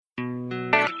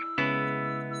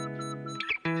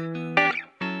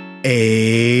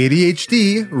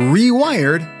ADHD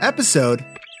Rewired, episode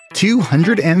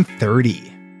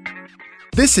 230.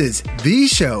 This is the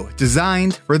show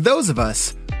designed for those of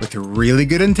us with really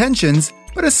good intentions,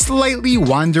 but a slightly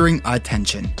wandering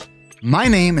attention. My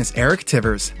name is Eric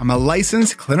Tivers. I'm a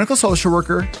licensed clinical social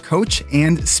worker, coach,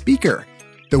 and speaker.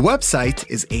 The website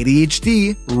is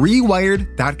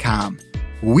ADHDrewired.com.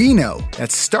 We know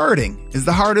that starting is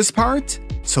the hardest part,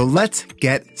 so let's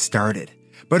get started.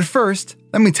 But first,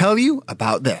 let me tell you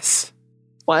about this.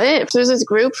 What? There's this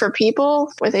group for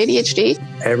people with ADHD?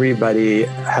 Everybody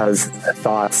has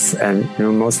thoughts, and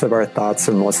most of our thoughts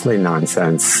are mostly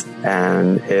nonsense.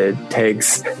 And it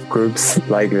takes groups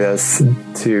like this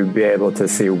to be able to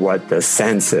see what the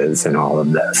sense is in all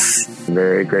of this. I'm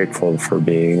very grateful for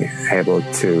being able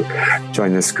to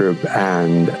join this group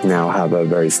and now have a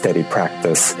very steady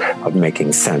practice of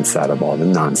making sense out of all the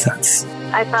nonsense.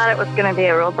 I thought it was going to be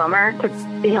a real bummer to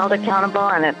be held accountable,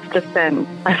 and it's just been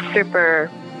a super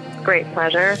great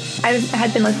pleasure. I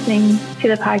had been listening to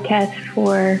the podcast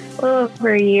for a little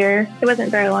over a year. It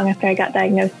wasn't very long after I got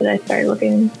diagnosed that I started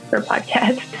looking for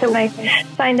podcasts. So when I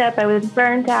signed up, I was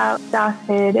burnt out,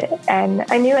 exhausted, and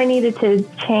I knew I needed to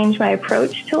change my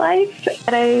approach to life.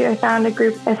 But I found a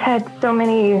group that's had so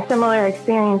many similar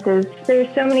experiences.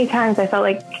 There's so many times I felt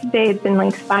like they had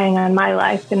been spying on my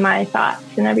life and my thoughts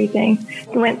and everything.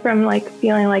 It went from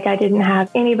feeling like I didn't have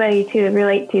anybody to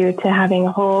relate to having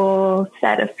a whole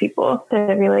set of people to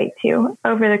relate to.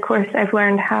 Over the course, I've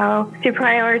learned how to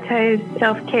prioritize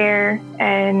self-care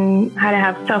and how to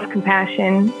have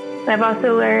self-compassion. I've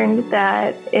also learned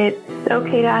that it's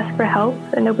okay to ask for help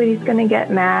and nobody's going to get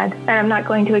mad and I'm not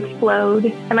going to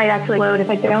explode. I might actually explode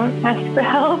if I don't ask for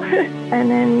help.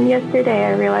 And then yesterday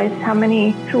I realized how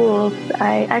many tools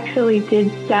I actually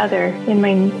did gather in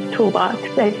my toolbox.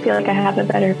 I feel like I have a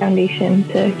better foundation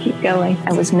to keep going.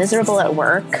 I was miserable at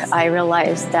work. I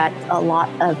realized that a lot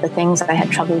of the things I had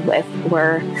trouble with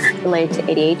were related to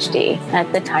ADHD.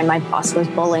 At the time, my boss was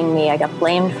bullying me. I got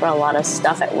blamed for a lot of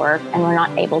stuff at work and were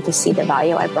not able to see the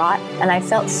value I brought. And I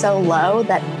felt so low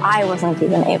that I wasn't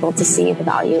even able to see the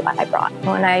value I brought.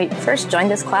 When I first joined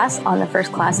this class, on the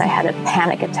first class, I had a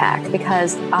panic attack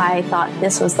because I thought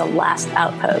this was the last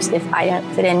outpost. If I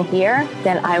didn't fit in here,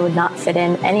 then I would not fit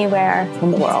in anywhere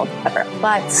in the world ever.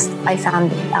 But I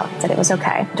found out that it was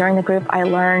okay. During the group, I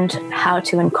learned how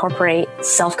to incorporate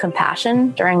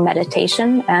self-compassion during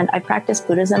meditation, and I practiced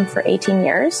Buddhism for 18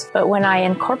 years. But when I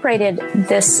incorporated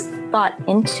this thought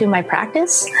into my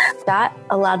practice, that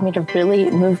allowed me to really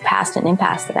move past an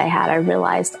impasse that I had. I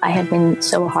realized I had been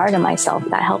so hard on myself.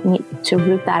 That helped me to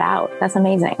root that out. That's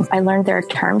amazing. I learned there are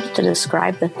terms to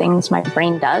describe the things my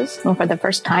brain does. And for the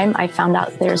first time, I found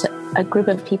out there's a group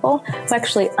of people who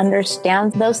actually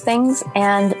understand those things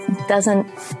and doesn't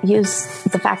use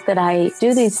the fact that I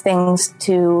do these things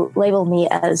to label me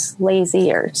as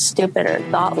lazy or stupid or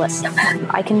thoughtless.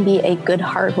 I can be a good,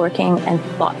 hardworking and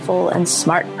thoughtful and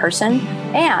smart person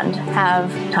and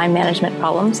have time management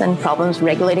problems and problems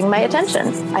regulating my attention.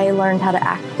 I learned how to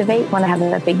activate when I have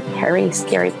a big, hairy,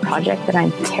 scary project that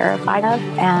I'm terrified of.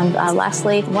 And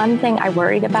lastly, one thing I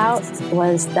worried about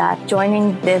was that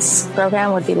joining this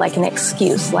program would be like an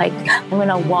excuse, like I'm going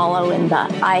to wallow in the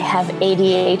I have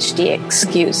ADHD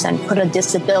excuse and put a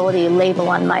disability label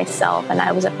on myself. And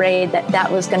I was afraid that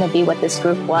that was going to be what this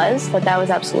group was, but that was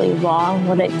absolutely wrong.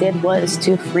 What it did was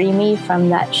to free me from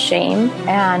that shame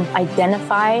and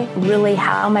identify really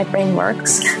how my brain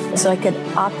works so I could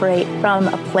operate from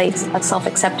a place of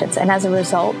self-acceptance. And as a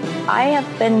result, I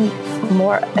have been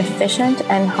more efficient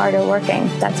and harder working.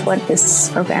 That's what this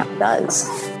program does.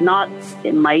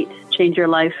 It might change your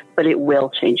life, but it will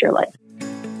change your life.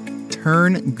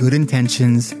 Turn good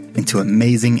intentions into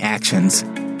amazing actions.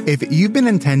 If you've been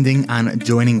intending on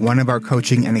joining one of our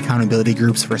coaching and accountability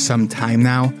groups for some time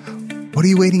now, what are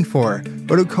you waiting for?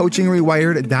 Go to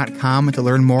coachingrewired.com to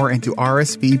learn more and to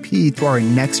RSVP to our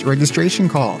next registration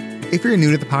call. If you're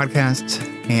new to the podcast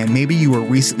and maybe you were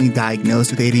recently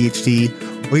diagnosed with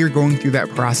ADHD or you're going through that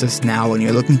process now and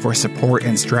you're looking for support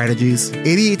and strategies,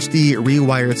 ADHD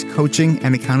Rewired's coaching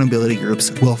and accountability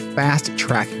groups will fast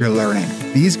track your learning.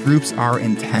 These groups are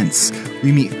intense.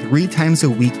 We meet 3 times a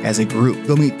week as a group.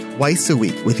 You'll meet twice a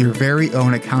week with your very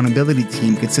own accountability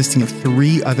team consisting of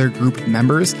 3 other group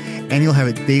members, and you'll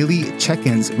have daily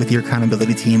check-ins with your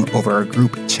accountability team over a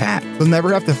group chat. You'll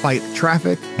never have to fight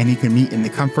traffic, and you can meet in the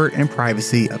comfort and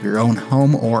privacy of your own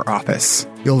home or office.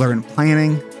 You'll learn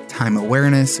planning, time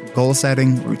awareness, goal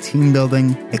setting, routine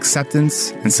building,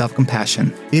 acceptance, and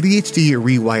self-compassion. ADHD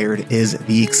Rewired is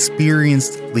the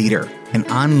experienced leader in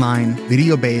online,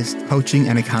 video-based coaching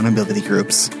and accountability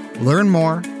groups. Learn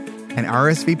more and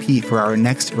RSVP for our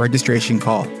next registration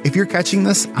call. If you're catching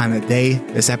this on the day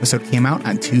this episode came out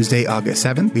on Tuesday, August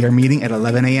 7th, we are meeting at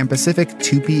 11 a.m. Pacific,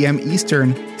 2 p.m.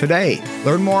 Eastern today.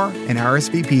 Learn more and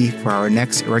RSVP for our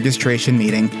next registration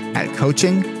meeting at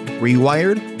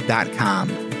coachingrewired.com.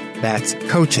 That's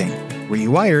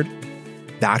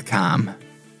coachingrewired.com.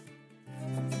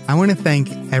 I want to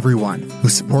thank everyone who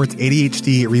supports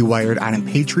ADHD Rewired on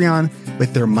Patreon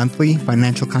with their monthly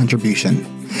financial contribution.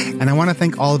 And I want to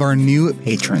thank all of our new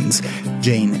patrons,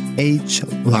 Jane H.,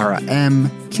 Lara M.,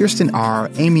 Kirsten R.,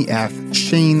 Amy F.,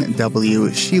 Shane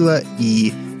W., Sheila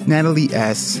E., Natalie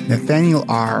S., Nathaniel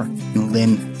R., and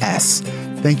Lynn S.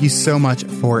 Thank you so much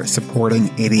for supporting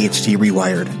ADHD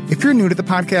Rewired. If you're new to the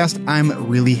podcast, I'm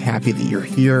really happy that you're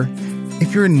here.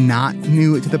 If you're not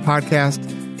new to the podcast,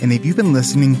 and if you've been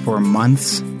listening for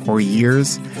months or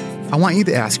years, I want you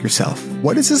to ask yourself,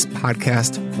 what is this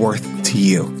podcast worth to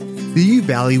you? Do you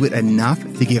value it enough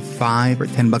to give $5 or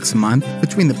 $10 a month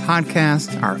between the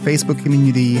podcast, our Facebook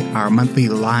community, our monthly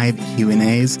live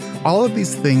Q&As? All of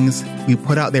these things we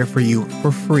put out there for you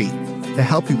for free to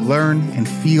help you learn and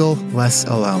feel less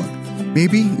alone.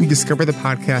 Maybe you discovered the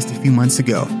podcast a few months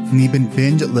ago and you've been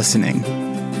binge listening.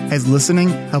 Has listening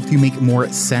helped you make more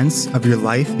sense of your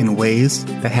life in ways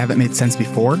that haven't made sense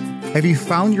before? Have you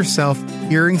found yourself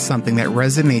hearing something that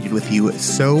resonated with you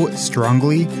so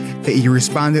strongly that you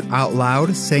responded out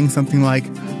loud saying something like,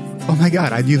 "Oh my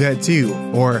God, I do that too,"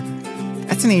 or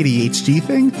 "That's an ADHD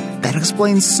thing? That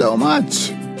explains so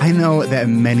much." I know that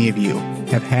many of you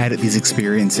have had these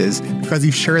experiences because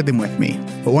you've shared them with me.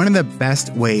 But one of the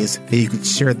best ways that you could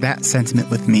share that sentiment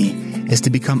with me is to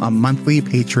become a monthly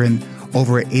patron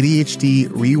over at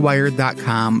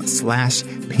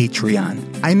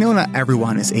ADHDrewired.com/Patreon. I know not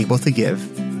everyone is able to give,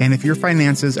 and if your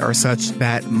finances are such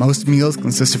that most meals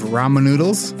consist of ramen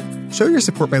noodles, show your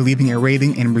support by leaving a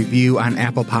rating and review on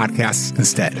Apple Podcasts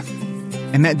instead.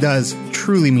 And that does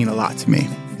truly mean a lot to me.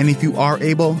 And if you are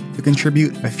able to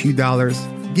contribute a few dollars,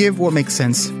 give what makes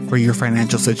sense for your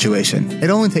financial situation. It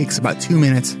only takes about 2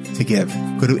 minutes to give.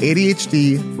 Go to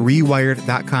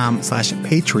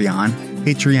ADHDrewired.com/Patreon.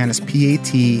 Patreon is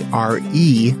Patreon,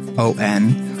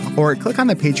 or click on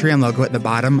the Patreon logo at the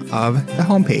bottom of the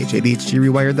homepage,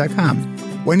 ADHDrewired.com.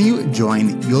 When you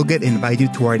join, you'll get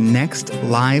invited to our next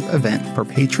live event for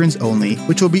patrons only,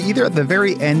 which will be either at the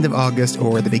very end of August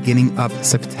or the beginning of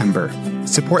September.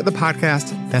 Support the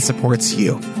podcast that supports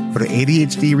you. Go to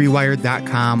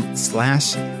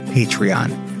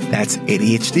ADHDrewired.com/Patreon. That's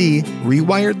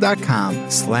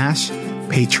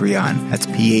ADHDrewired.com/Patreon. That's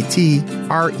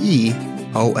Patreon.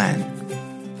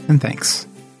 And thanks.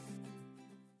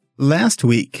 Last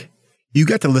week, you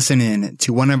got to listen in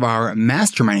to one of our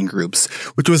mastermind groups,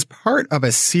 which was part of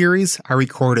a series I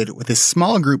recorded with a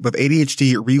small group of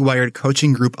ADHD Rewired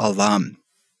coaching group alum.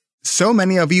 So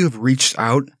many of you have reached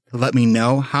out to let me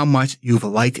know how much you've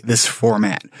liked this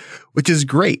format, which is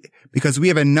great because we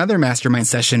have another mastermind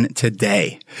session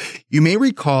today. You may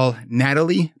recall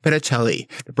Natalie Petticelli,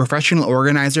 the professional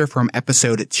organizer from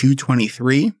episode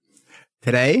 223.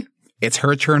 Today, it's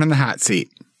her turn on the hot seat.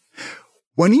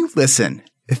 When you listen,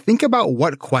 think about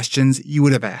what questions you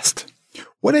would have asked.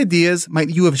 What ideas might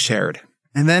you have shared?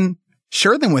 And then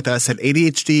share them with us at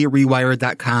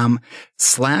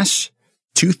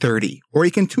ADHDrewired.com/230, or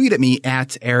you can tweet at me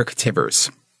at Eric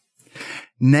Tivers.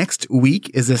 Next week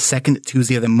is the second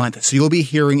Tuesday of the month, so you'll be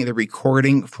hearing the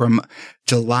recording from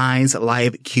July's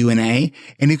live Q&A,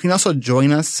 and you can also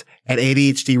join us at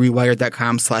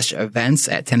ADHDrewired.com/events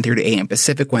at 10:30 a.m.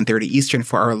 Pacific, 1:30 Eastern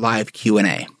for our live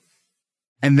Q&A.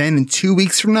 And then in 2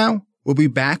 weeks from now, we'll be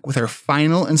back with our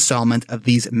final installment of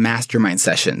these mastermind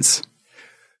sessions.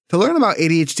 To learn about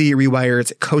ADHD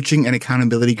Rewired's coaching and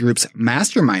accountability group's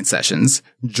mastermind sessions,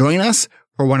 join us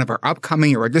for one of our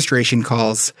upcoming registration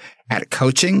calls at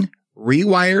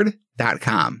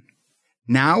coachingrewired.com.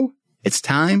 Now it's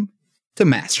time to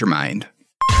mastermind.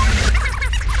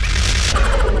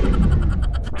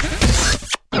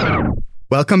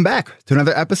 Welcome back to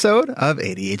another episode of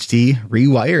ADHD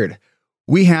Rewired.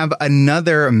 We have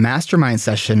another mastermind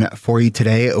session for you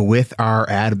today with our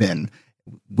admin.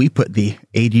 We put the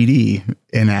ADD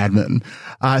in admin.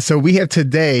 So we have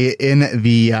today in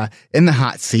the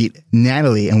hot seat,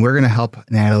 Natalie, and we're going to help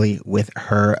Natalie with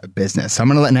her business. So I'm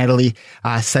going to let Natalie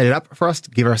set it up for us to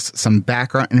give us some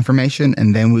background information,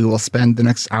 and then we will spend the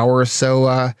next hour or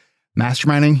so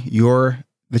masterminding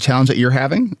the challenge that you're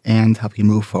having and help you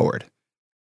move forward.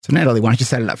 So Natalie, why don't you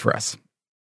set it up for us?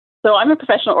 So I'm a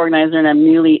professional organizer, and I'm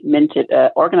newly minted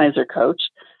organizer coach,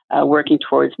 working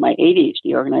towards my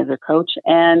ADHD organizer coach.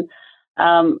 And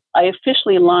I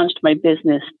officially launched my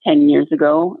business 10 years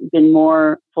ago, been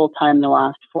more full-time the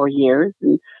last 4 years,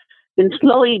 and been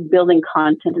slowly building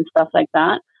content and stuff like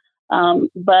that.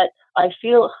 But I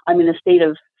feel I'm in a state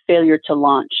of failure to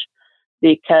launch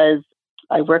because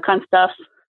I work on stuff.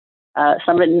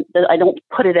 Some of it, I don't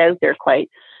put it out there quite.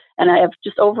 And I have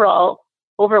just overall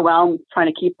overwhelmed trying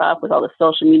to keep up with all the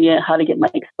social media, how to get my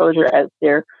exposure out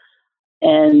there.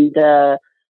 And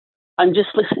I'm just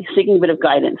seeking a bit of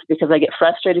guidance because I get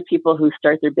frustrated people who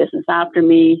start their business after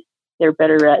me. They're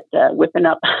better at whipping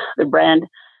up the brand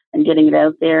and getting it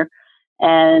out there.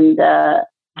 And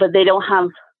but they don't have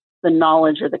the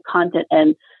knowledge or the content,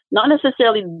 and not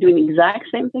necessarily doing the exact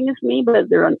same thing as me, but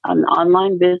they're an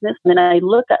online business. And then I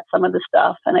look at some of the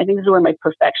stuff, and I think this is where my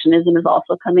perfectionism is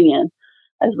also coming in,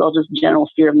 as well as just general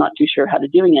fear of not too sure how to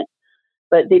doing it.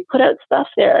 But they put out stuff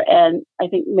there, and I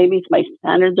think maybe it's my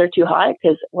standards are too high,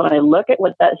 because when I look at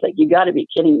what that's like, you got to be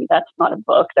kidding me. That's not a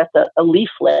book. That's a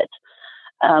leaflet.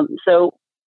 So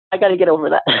I got to get over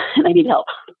that, and I need help.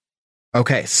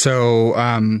 Okay, so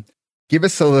give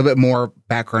us a little bit more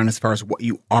background as far as what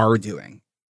you are doing.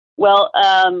 Well,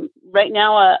 right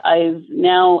now, I've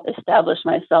now established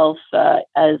myself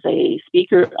as a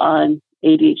speaker on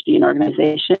ADHD and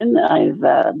organization.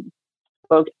 I've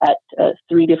spoke at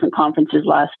 3 different conferences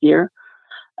last year.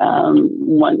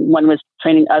 One was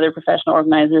training other professional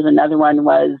organizers. Another one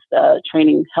was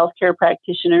training healthcare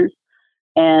practitioners.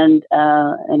 And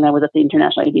I was at the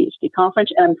International ADHD Conference,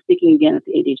 and I'm speaking again at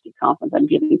the ADHD Conference. I'm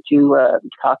giving 2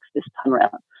 talks this time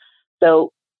around.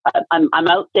 So I'm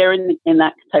out there in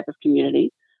that type of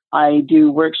community. I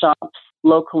do workshops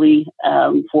locally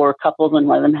for couples when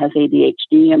one of them has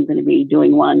ADHD. I'm going to be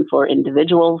doing one for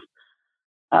individuals.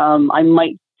 I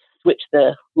might switch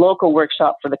the local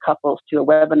workshop for the couples to a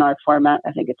webinar format.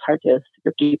 I think it's hard to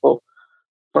secure people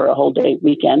for a whole day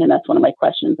weekend, and that's one of my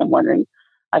questions. I'm wondering.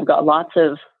 I've got lots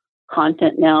of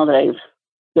content now that I've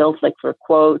built, like for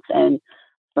quotes and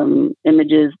some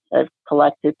images I've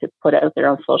collected to put out there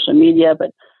on social media,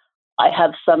 but I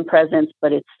have some presence,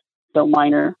 but it's so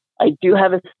minor. I do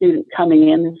have a student coming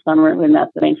in this summer, and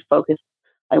that's the main focus.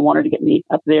 I want her to get me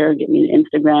up there, get me on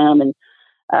Instagram,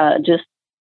 and just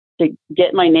to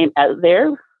get my name out there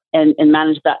and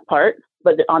manage that part.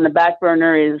 But on the back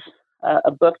burner is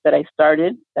a book that I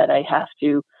started that I have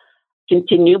to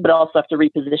continue, but also have to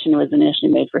reposition. It was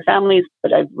initially made for families,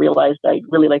 but I've realized I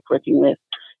really like working with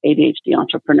ADHD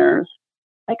entrepreneurs.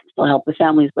 I can still help the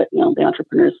families, but the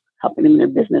entrepreneurs, helping them in their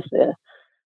business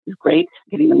is great,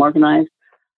 getting them organized.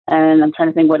 And I'm trying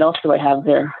to think, what else do I have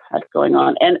there that's going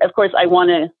on? And of course, I want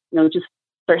to, just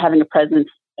start having a presence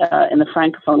in the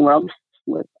Francophone world.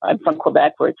 I'm from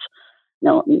Quebec, where it's,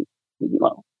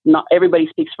 not everybody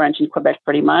speaks French in Quebec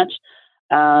pretty much.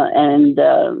 And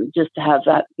just to have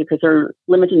that, because there are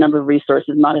limited number of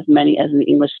resources, not as many as in the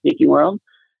English-speaking world.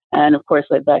 And of course,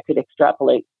 that could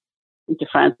extrapolate into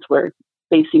France, where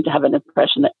they seem to have an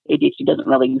impression that ADHD doesn't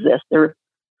really exist.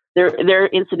 Their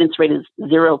incidence rate is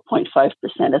 0.5%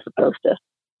 as opposed to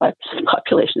 5%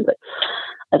 population. But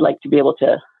I'd like to be able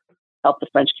to help the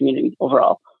French community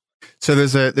overall. So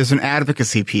there's an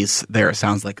advocacy piece there, it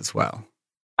sounds like, as well.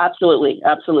 Absolutely.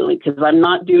 Because I'm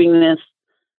not doing this.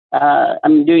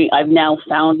 I've now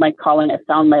found my calling. I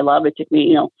found my love. It took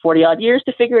me, 40 odd years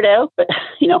to figure it out, but,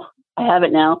 I have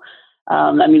it now.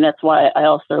 That's why I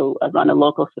also run a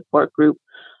local support group.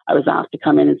 I was asked to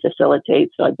come in and facilitate,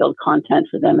 so I build content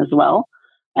for them as well.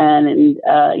 And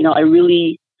I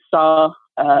really saw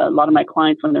a lot of my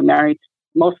clients when they're married.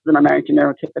 Most of them are married to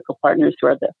neurotypical partners who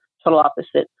are the total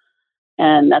opposite.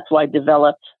 And that's why I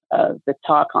developed the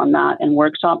talk on that and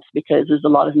workshops, because there's a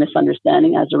lot of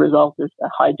misunderstanding. As a result, there's a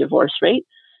high divorce rate.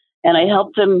 And I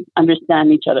help them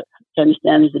understand each other, to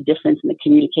understand there's a difference in the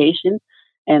communication,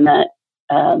 and that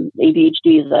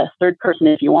ADHD is a third person,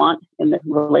 if you want, in the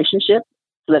relationship,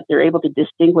 so that they're able to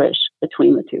distinguish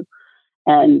between the two.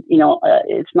 And,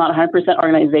 it's not 100%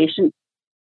 organization,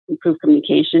 improved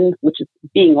communication, which is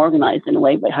being organized in a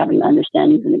way by having the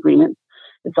understandings and agreements.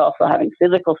 It's also having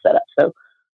physical setup. So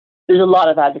there's a lot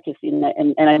of advocacy in that,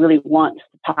 and I really want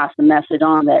to pass the message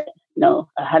on that,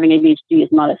 having ADHD is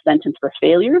not a sentence for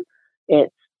failure.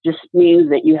 It just means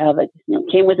that you have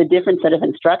came with a different set of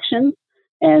instructions,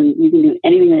 and you can do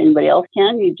anything that anybody else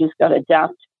can. You just got to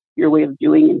adapt your way of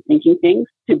doing and thinking things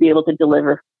to be able to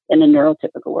deliver in a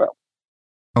neurotypical world.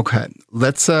 Okay,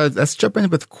 let's jump in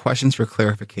with questions for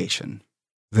clarification.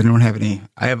 Does anyone have any?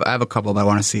 I have a couple, but I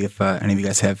want to see if any of you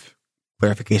guys have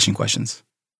clarification questions.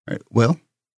 All right, Will?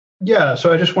 Yeah,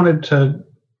 so I just wanted to,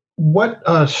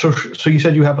 so you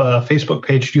said you have a Facebook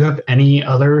page. Do you have any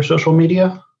other social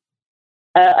media?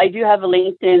 I do have a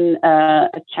LinkedIn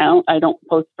account. I don't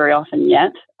post very often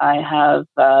yet. I have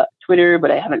Twitter,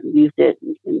 but I haven't used it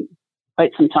in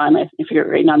quite some time. I figure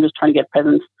right now I'm just trying to get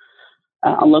presence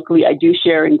locally. I do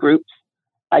share in groups.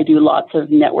 I do lots of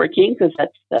networking because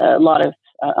that's a lot of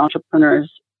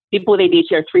entrepreneurs. People with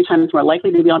ADHD are 3 times more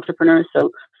likely to be entrepreneurs,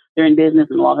 so they're in business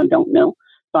and a lot of them don't know.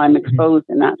 So I'm exposed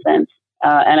in that sense.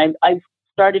 And I've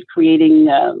started creating,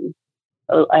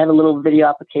 I have a little video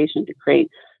application to create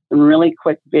some really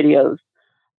quick videos.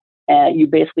 You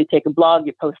basically take a blog,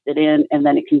 you post it in, and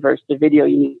then it converts to video.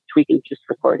 You need to tweak and just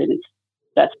record it.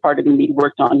 That's part of me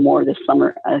worked on more this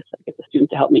summer as I get the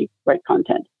students to help me write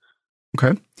content.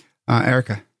 Okay.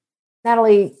 Erica.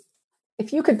 Natalie,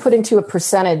 if you could put into a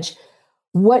percentage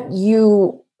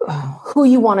who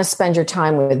you want to spend your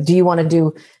time with. Do you want to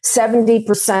do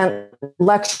 70%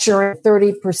 lecturing,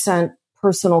 30%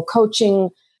 personal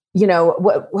coaching?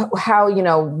 Webinars,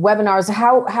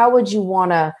 how would you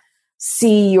want to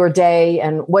see your day,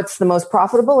 and what's the most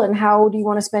profitable, and how do you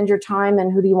want to spend your time,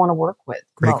 and who do you want to work with?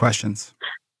 Great questions.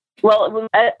 Well,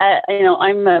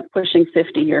 I'm pushing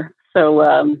 50 here.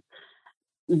 So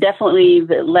definitely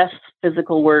the less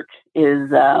physical work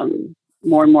is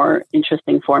more and more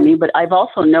interesting for me. But I've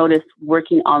also noticed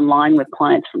working online with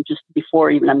clients from just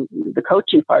before even the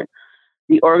coaching part,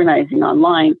 the organizing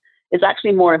online is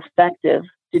actually more effective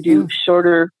to do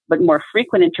shorter but more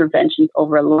frequent interventions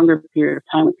over a longer period of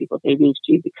time with people with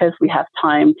ADHD, because we have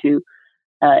time to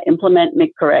implement,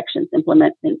 make corrections,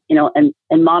 implement, and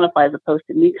modify, as opposed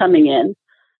to me coming in,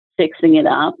 fixing it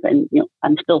up. And,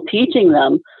 I'm still teaching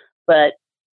them, but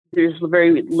there's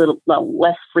very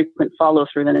less frequent follow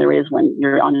through than there is when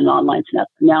you're on an online setup.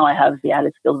 Now I have the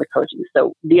added skills of coaching.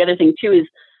 So the other thing too is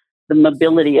the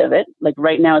mobility of it. Like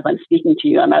right now, as I'm speaking to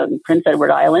you, I'm out in Prince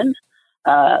Edward Island.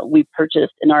 We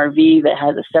purchased an RV that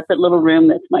has a separate little room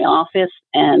that's my office,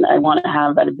 and I want to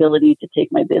have that ability to take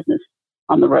my business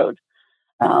on the road.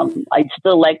 I'd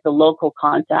still like the local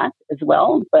contact as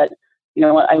well, but you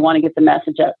know what? I want to get the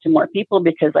message out to more people,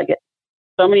 because I get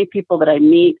so many people that I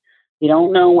meet. They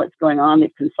don't know what's going on.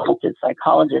 They've consulted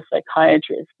psychologists,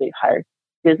 psychiatrists, they've hired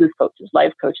business coaches,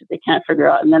 life coaches. They can't figure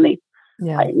out, and then I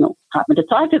happen to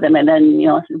talk to them, and then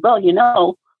I said,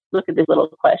 well, look at this little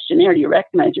questionnaire. Do you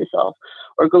recognize yourself?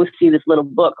 Or go see this little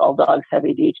book, All Dogs Have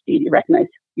ADHD. Do you recognize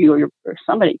you or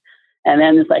somebody? And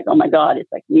then it's like, oh my God,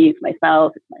 it's like me, it's my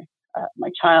spouse, it's my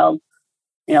child,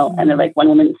 And then like one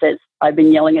woman says, I've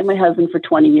been yelling at my husband for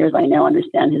 20 years. I now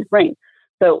understand his brain.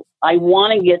 So I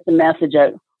want to get the message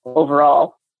out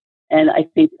overall. And I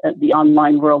think the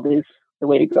online world is the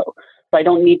way to go. So I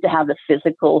don't need to have the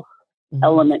physical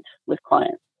element with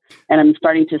clients. And I'm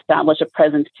starting to establish a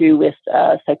presence too with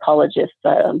psychologist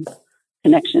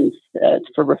connections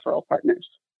for referral partners.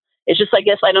 It's just, I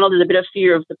guess, I don't know, there's a bit of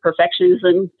fear of the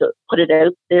perfectionism to put it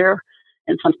out there,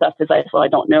 and some stuff is I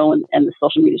don't know, and the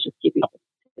social media is just keeping up.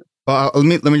 Well,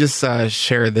 let me just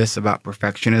share this about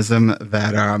perfectionism,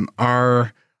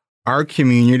 that our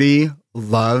community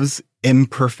loves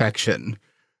imperfection.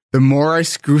 The more I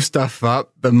screw stuff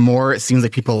up, the more it seems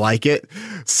like people like it.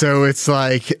 So it's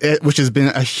like, which has been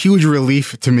a huge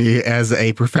relief to me as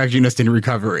a perfectionist in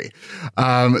recovery.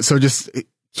 So just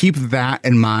keep that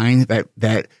in mind,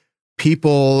 that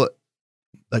people,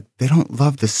 like, they don't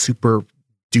love the super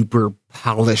duper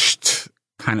polished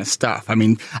kind of stuff. I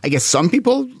mean, I guess some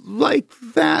people like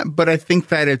that, but I think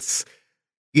that it's,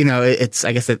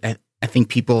 I think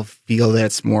people feel that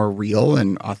it's more real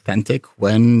and authentic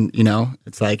when,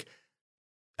 it's like,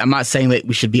 I'm not saying that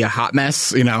we should be a hot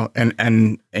mess, and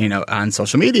on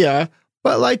social media,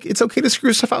 but like, it's okay to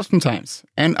screw stuff up sometimes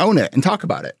and own it and talk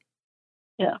about it.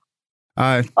 Yeah.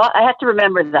 I have to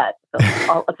remember that.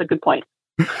 So that's a good point.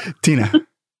 Tina.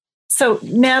 So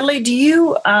Natalie, do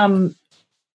you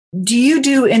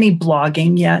do any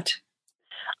blogging yet?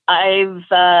 I've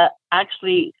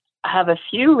actually have a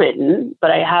few written, but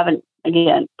I haven't,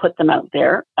 again, put them out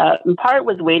there. In part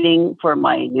was waiting for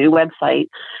my new website,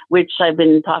 which I've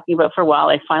been talking about for a while.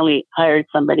 I finally hired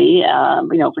somebody,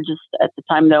 for just at the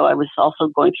time, though, I was also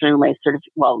going through my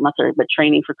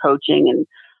training for coaching and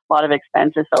a lot of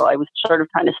expenses. So I was sort of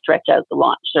trying to stretch out the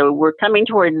launch. So we're coming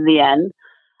towards the end.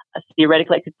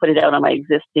 Theoretically, I could put it out on my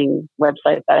existing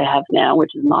website that I have now,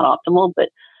 which is not optimal. But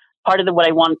part of what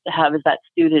I want to have is that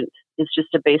student is just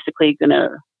basically going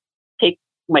to take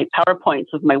my PowerPoints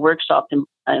of my workshop, and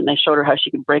I showed her how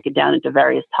she could break it down into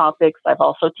various topics. I've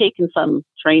also taken some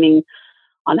training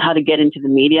on how to get into the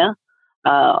media.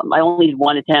 I only did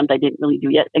one attempt. I didn't really do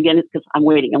yet. Again, it's because I'm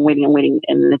waiting.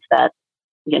 And it's that,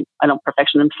 again, I don't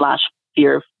perfectionism /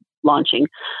 fear of launching.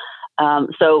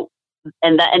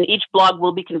 And each blog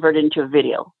will be converted into a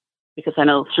video, because I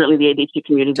know certainly the ADHD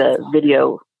community, the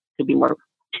video could be more.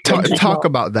 Talk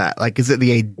about that. Like, is it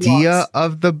the idea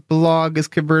of the blog is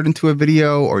converted into a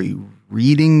video, or are you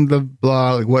reading the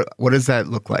blog? What does that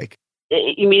look like?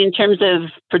 You mean in terms of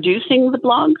producing the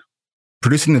blog?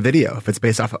 Producing the video, if it's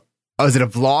based off of, is it a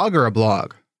vlog or a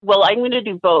blog? Well, I'm going to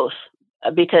do both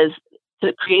because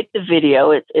to create the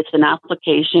video, it's an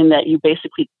application that you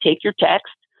basically take your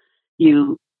text,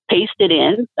 you paste it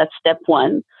in. That's step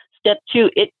one. Step two,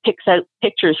 it picks out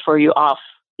pictures for you off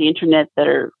the internet that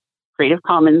are Creative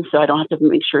Commons, so I don't have to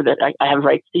make sure that I have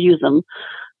rights to use them.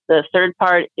 The third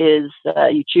part is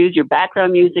you choose your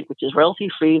background music, which is royalty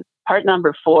free. Part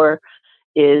number 4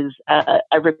 is I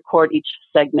record each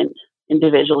segment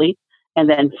individually, and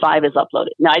then 5 is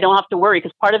uploaded. Now I don't have to worry,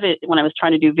 because part of it when I was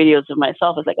trying to do videos of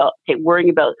myself, I was like, okay, worrying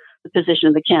about the position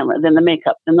of the camera, then the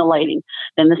makeup, then the lighting,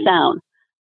 then the sound.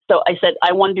 So I said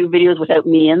I want to do videos without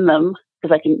me in them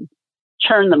because I can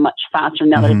churn them much faster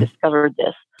now that I discovered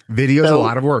this. Video is a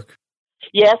lot of work.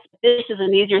 Yes, this is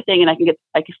an easier thing, and I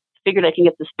figured I can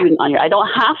get the student on here. I don't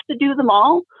have to do them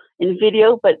all in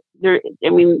video, but the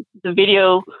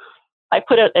video, I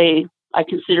put out I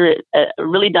consider it a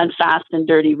really done fast and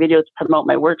dirty video to promote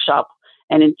my workshop.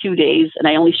 And in 2 days, and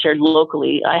I only shared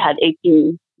locally, I had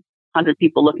 1,800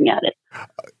 people looking at it.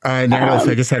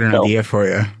 Natalie, I just had an idea for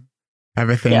you.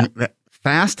 Everything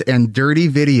fast and dirty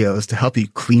videos to help you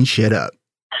clean shit up.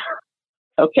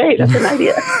 Okay, that's an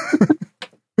idea.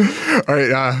 All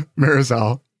right,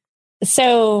 Marisol.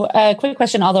 So, quick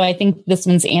question, although I think this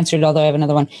one's answered, although I have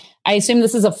another one. I assume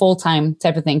this is a full-time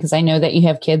type of thing, because I know that you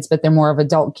have kids, but they're more of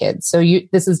adult kids. So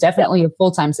this is definitely a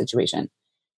full-time situation.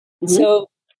 Mm-hmm. So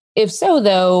if so,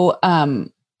 though,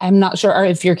 I'm not sure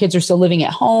if your kids are still living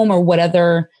at home or what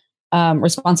other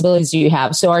responsibilities do you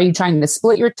have. So are you trying to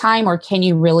split your time, or can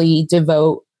you really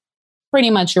devote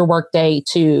pretty much your workday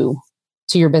to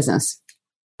your business?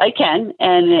 I can,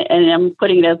 and I'm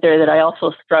putting it out there that I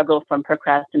also struggle from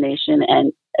procrastination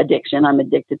and addiction. I'm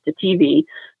addicted to TV,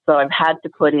 so I've had to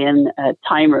put in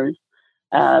timers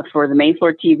for the main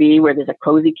floor TV, where there's a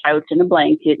cozy couch and a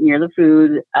blanket near the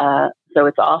food. So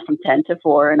it's off from 10 to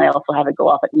 4, and I also have it go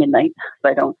off at midnight, so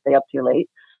I don't stay up too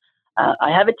late. I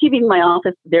have a TV in my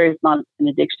office. There is not an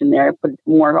addiction there. I put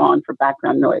more on for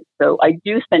background noise. So I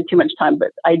do spend too much time,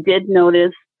 but I did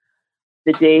notice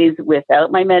the days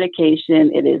without my medication,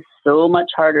 it is so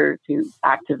much harder to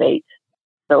activate.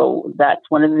 So that's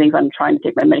one of the things I'm trying to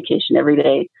take my medication every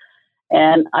day.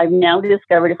 And I've now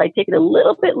discovered if I take it a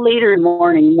little bit later in the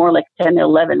morning, more like 10 to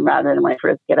 11 rather than when I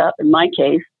first get up, in my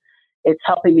case, it's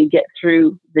helping me get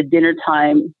through the dinner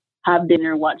time, have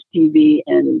dinner, watch TV,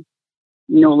 and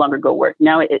no longer go work.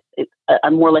 Now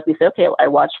I'm more likely to say, okay, I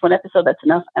watched one episode, that's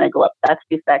enough, and I go up. That's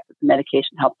the effect that the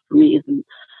medication helps for me, is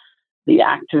the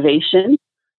activation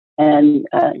and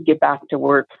get back to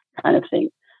work kind of thing.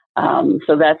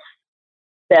 So that's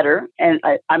better. And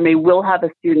I will have a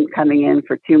student coming in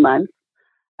for 2 months,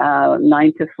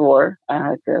 9 to 4,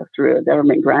 through a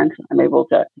government grant. I'm able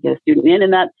to get a student in,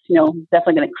 and that's,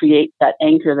 definitely going to create that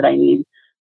anchor that I need,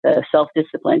 the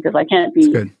self-discipline, because I can't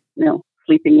be,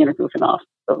 sleeping in or goofing off.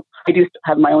 So I do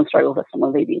have my own struggles with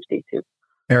someone with ADHD too.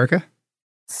 Erica?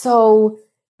 So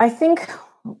I think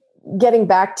getting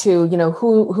back to,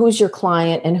 who's your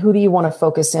client and who do you want to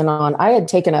focus in on? I had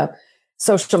taken a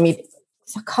social media,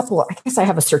 I guess I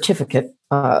have a certificate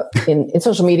in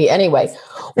social media anyway.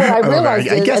 What I realized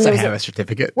I guess I have a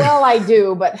certificate. Well, I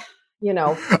do, but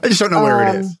I just don't know where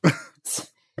it is.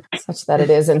 Such that it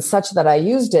is, and such that I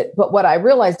used it. But what I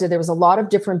realized is there was a lot of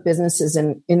different businesses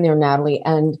in there, Natalie.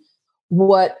 And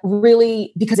what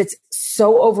really, because it's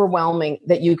so overwhelming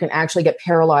that you can actually get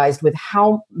paralyzed with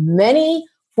how many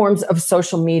forms of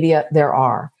social media there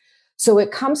are. So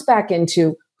it comes back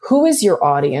into who is your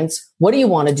audience? What do you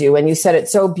want to do? And you said it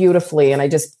so beautifully, and I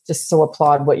just so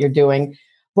applaud what you're doing.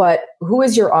 But who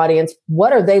is your audience?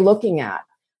 What are they looking at?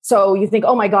 So you think,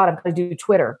 oh my God, I'm going to do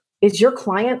Twitter. Is your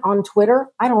client on Twitter?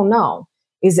 I don't know.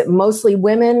 Is it mostly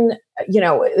women,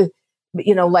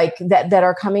 like that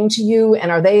are coming to you,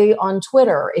 and are they on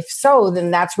Twitter? If so,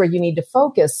 then that's where you need to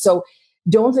focus. So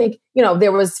don't think,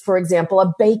 there was, for example,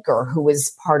 a baker who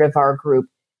was part of our group.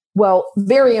 Well,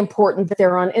 very important that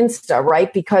they're on Insta,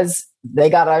 right? Because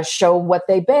they got to show what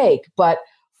they bake. But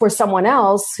for someone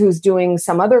else who's doing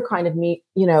some other kind of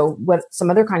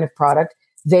some other kind of product,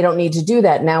 they don't need to do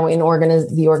that. Now in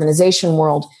the organization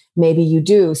world, maybe you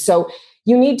do. So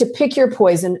you need to pick your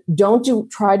poison. Don't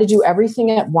try to do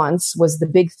everything at once was the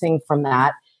big thing from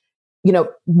that.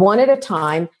 One at a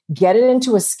time, get it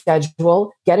into a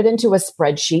schedule, get it into a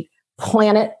spreadsheet,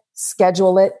 plan it,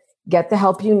 schedule it, get the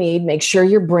help you need, make sure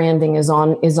your branding is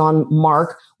on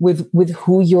mark with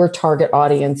who your target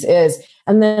audience is.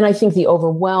 And then I think the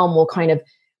overwhelm will kind of,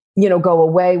 go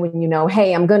away when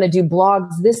hey, I'm going to do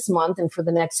blogs this month and for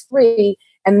the next 3,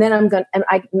 and then I'm going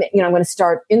to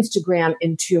start Instagram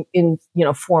in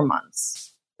 4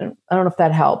 months. I don't know if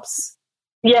that helps.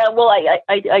 Yeah, well, I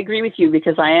agree with you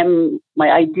because my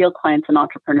ideal client's an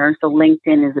entrepreneur, so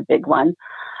LinkedIn is a big one.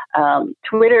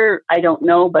 Twitter, I don't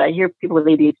know, but I hear people with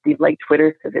ADHD like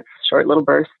Twitter because it's short little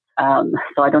bursts.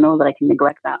 So I don't know that I can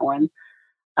neglect that one.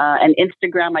 And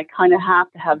Instagram, I kind of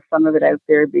have to have some of it out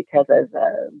there because as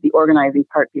the organizing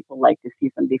part, people like to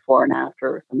see some before and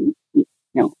after, some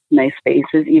nice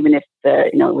faces, even if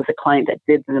it was a client that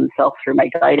did themselves through my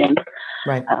guidance.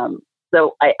 Right.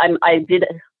 So I did.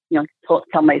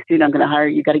 Tell my student I'm going to hire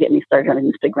you. Got to get me started on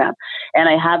Instagram. And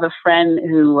I have a friend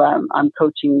who I'm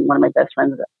coaching. One of my best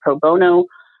friends pro bono.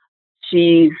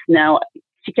 She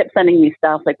kept sending me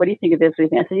stuff like, "What do you think of this?" I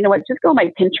said, "You know what? Just go on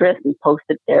my Pinterest and post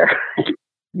it there.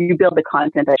 You build the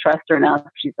content." I trust her enough.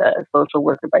 She's a social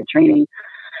worker by training,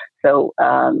 so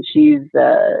she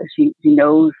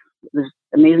knows there's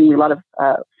amazingly a lot of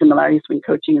similarities between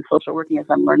coaching and social working as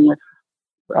I'm learning with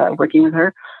working with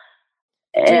her.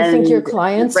 Do you think your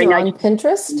clients are on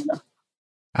Pinterest?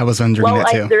 I was wondering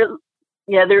that too.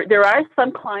 There are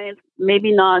some clients,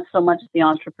 maybe not so much the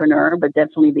entrepreneur, but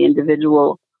definitely the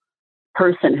individual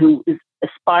person who is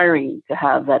aspiring to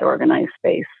have that organized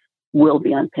space will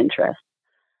be on Pinterest.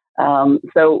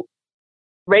 So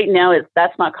right now,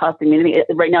 that's not costing me anything.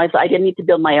 Right now, I didn't need to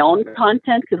build my own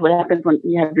content because what happens when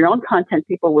you have your own content,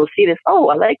 people will see this. Oh,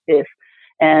 I like this,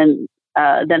 and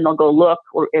then they'll go look,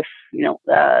 or if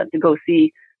to go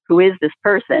see who is this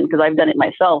person, because I've done it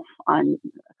myself on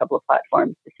a couple of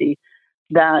platforms to see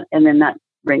that, and then that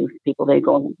brings people. They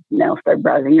go now start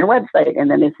browsing your website, and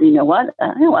then they say,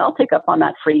 I'll take up on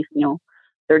that free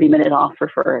 30-minute offer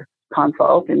for a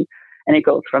consult, and it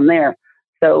goes from there.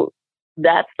 So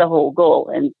that's the whole goal,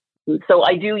 and so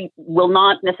I will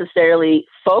not necessarily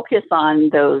focus on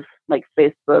those like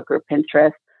Facebook or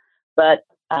Pinterest, but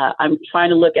I'm trying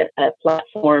to look at a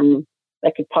platform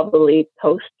that could probably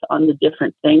post on the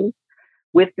different things.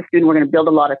 With the student, we're going to build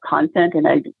a lot of content, and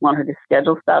I want her to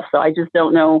schedule stuff. So I just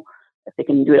don't know if they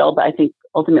can do it all. But I think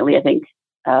ultimately,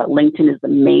 LinkedIn is the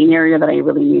main area that I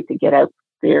really need to get out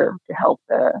there to help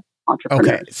entrepreneurs.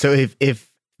 Okay, so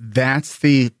if that's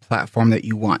the platform that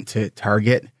you want to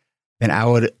target, then I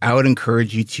would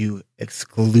encourage you to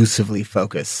exclusively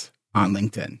focus on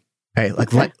LinkedIn. Okay,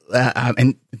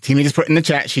 and Tina just put in the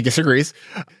chat she disagrees.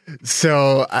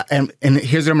 So, and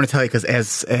here's what I'm going to tell you, because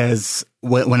as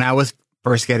when I was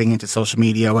first getting into social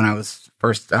media, when I was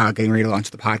first getting ready to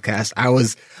launch the podcast, I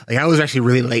was actually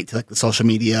really late to the social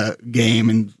media game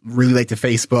and really late to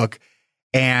Facebook.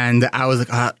 And I was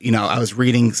I was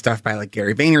reading stuff by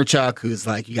Gary Vaynerchuk, who's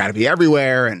you got to be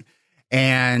everywhere,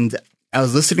 and I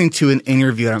was listening to an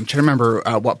interview, and I'm trying to remember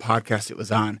what podcast it was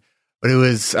on, but it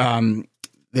was.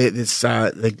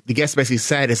 The guest basically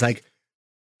said is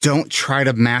don't try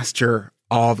to master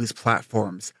all of these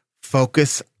platforms.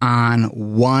 Focus on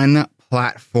one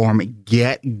platform,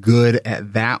 get good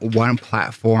at that one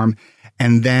platform,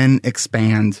 and then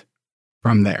expand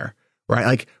from there.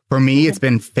 Right? For me, it's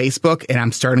been Facebook, and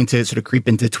I'm starting to sort of creep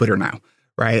into Twitter now.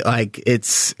 Right?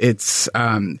 It's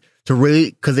to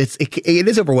really, because it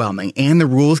is overwhelming, and the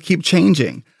rules keep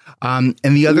changing. And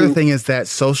the other thing is that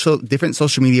different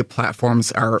social media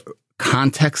platforms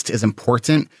context is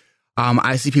important.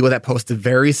 I see people that post the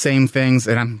very same things,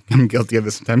 and I'm guilty of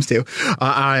this sometimes too.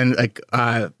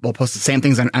 We'll post the same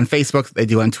things on Facebook that they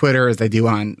do on Twitter as they do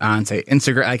on say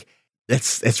Instagram.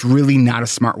 It's really not a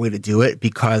smart way to do it,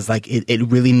 because it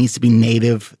really needs to be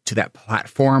native to that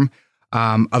platform.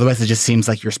 Otherwise, it just seems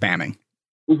like you're spamming.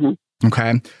 Mm-hmm.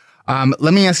 Okay.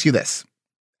 Let me ask you this.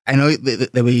 I know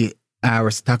that we.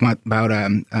 We're talking about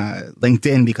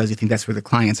LinkedIn because you think that's where the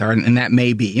clients are, and that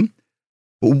may be.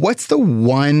 But what's the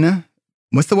one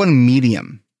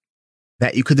medium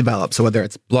that you could develop? So whether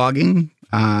it's blogging,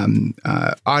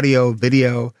 audio,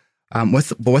 video, what's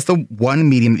the one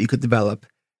medium that you could develop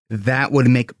that would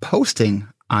make posting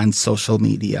on social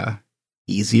media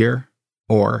easier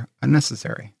or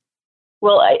unnecessary?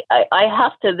 Well, I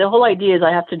have to. The whole idea is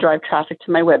I have to drive traffic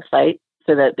to my website,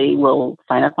 so that they will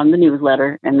sign up on the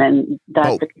newsletter, and then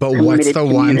that's what's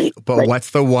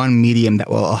the one medium that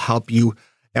will help you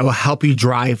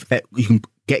drive, that you can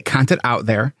get content out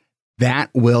there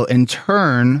that will in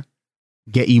turn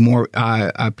get you more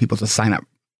people to sign up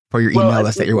for your email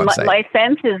list at your website? My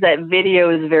sense is that video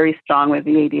is very strong with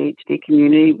the ADHD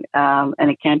community,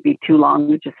 and it can't be too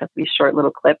long. It just has to be short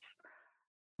little clips.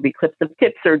 be clips of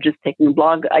tips or just taking a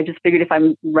blog. I just figured if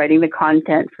I'm writing the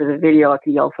content for the video, I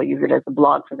could also use it as a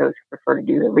blog for those who prefer to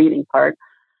do the reading part.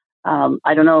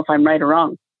 I don't know if I'm right or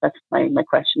wrong. That's my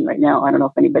question right now. I don't know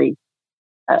if anybody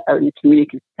out in the community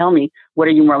can tell me, what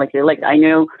are you more likely to like? I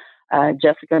know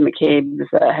Jessica McCabe's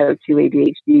How to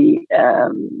ADHD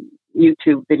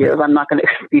YouTube videos. I'm not going to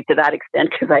speak to that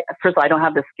extent because first of all, I don't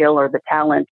have the skill or the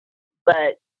talent,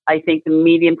 but I think the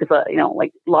medium, because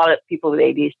like a lot of people with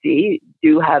ADHD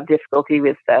do have difficulty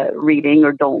with reading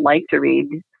or don't like to read.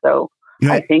 So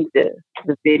I think the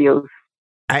videos.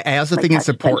 I also think it's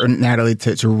important, Natalie,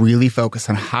 to really focus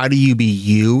on how do you be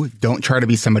you. Don't try to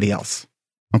be somebody else.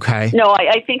 Okay. No,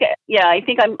 I think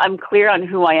I'm clear on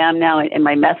who I am now in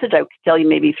my message. I could tell you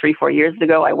maybe 3-4 years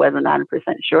ago I wasn't 100%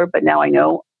 sure, but now I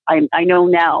know. I know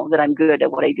now that I'm good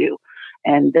at what I do,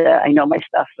 and I know my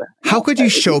stuff. How could you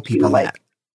show people that?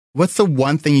 What's the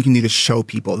one thing you can do to show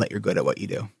people that you're good at what you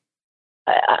do?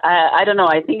 I don't know.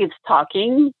 I think it's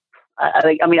talking.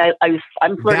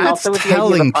 I'm flirting also with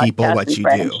telling people what you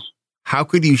do. How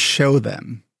could you show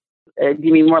them? Do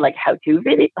you mean more like how-to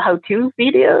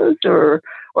videos,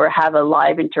 or have a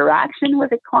live interaction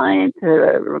with a client, a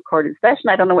recorded session?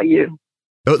 I don't know what you.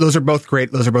 Those are both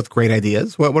great. Those are both great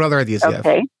ideas. What other ideas do you have?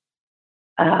 Okay.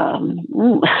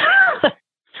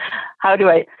 How do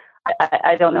I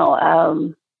don't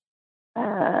know.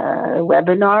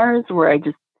 Webinars where I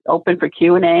just open for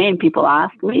Q&A and people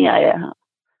ask me.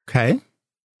 Okay.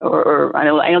 Or I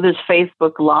know there's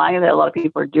Facebook Live that a lot of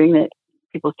people are doing that.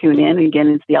 People tune in. And again,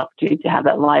 it's the opportunity to have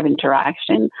that live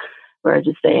interaction where I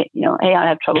just say, hey, I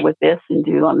have trouble with this, and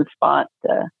do on the spot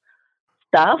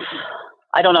stuff.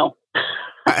 I don't know.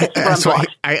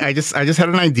 I just had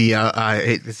an idea.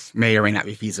 This may or may not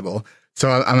be feasible. So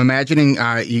I'm imagining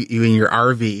you in your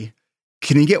RV.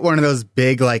 Can you get one of those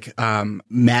big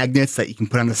magnets that you can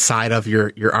put on the side of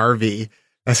your RV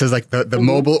that says the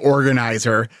mobile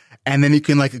organizer, and then you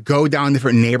can go down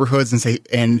different neighborhoods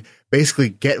and basically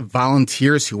get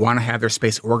volunteers who want to have their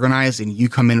space organized, and you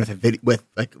come in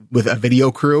with a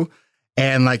video crew,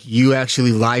 and you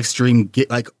actually live stream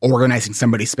organizing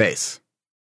somebody's space.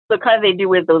 So kind of they do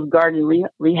with those garden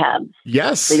rehabs.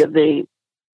 Yes. They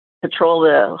patrol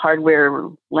the hardware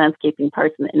landscaping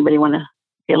parts, and anybody want to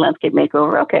get a landscape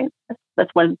makeover? Okay,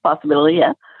 that's one possibility.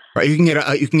 Yeah. Right. You can get a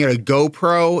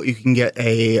GoPro. You can get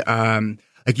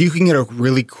a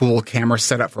really cool camera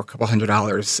setup for a couple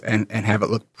 $100 and have it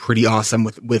look pretty awesome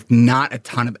with not a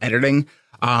ton of editing.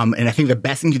 And I think the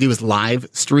best thing to do is live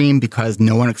stream, because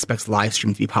no one expects live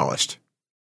stream to be polished.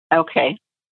 Okay.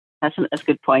 That's a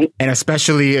good point. And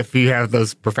especially if you have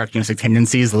those perfectionistic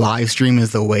tendencies, live stream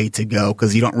is the way to go,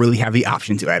 because you don't really have the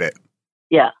option to edit.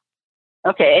 Yeah.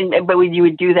 Okay. But you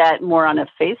would do that more on a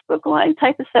Facebook Live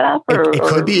type of setup? It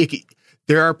could be.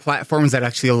 There are platforms that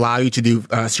actually allow you to do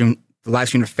live stream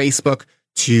to Facebook,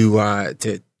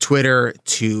 to Twitter,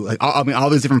 to all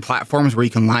these different platforms where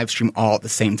you can live stream all at the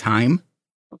same time.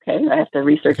 Okay. I have to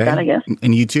research that, I guess.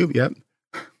 And YouTube. Yep.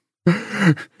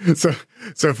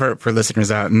 So for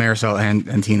listeners, Marisol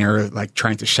and Tina are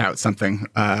trying to shout something.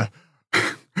 All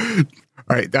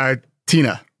right,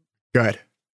 Tina, go ahead.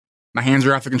 My hands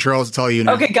are off the controls to tell you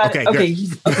now. Okay, got it. Okay.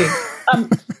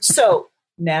 So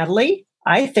Natalie,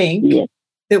 I think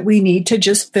that we need to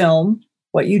just film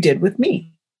what you did with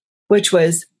me, which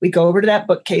was we go over to that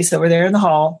bookcase over there in the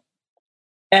hall,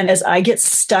 and as I get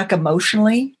stuck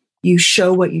emotionally, you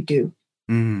show what you do.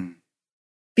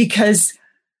 Because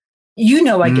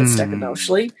I get stuck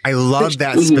emotionally. I love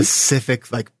that specific,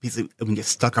 piece of, we get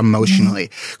stuck emotionally.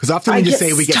 Because often we just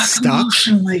say we get stuck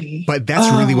emotionally. But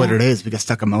that's really what it is. We get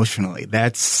stuck emotionally.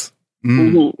 That's.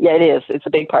 Yeah, it is. It's a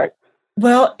big part.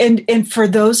 Well, and for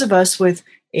those of us with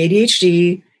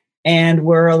ADHD, and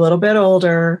we're a little bit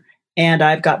older, and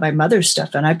I've got my mother's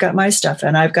stuff, and I've got my stuff,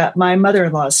 and I've got my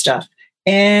mother-in-law's stuff.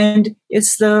 And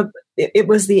it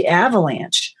was the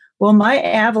avalanche. Well, my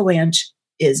avalanche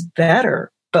is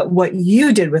better. But what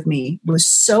you did with me was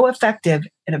so effective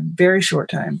in a very short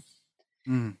time.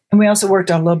 And we also worked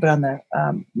on a little bit on the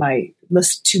my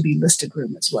list to be listed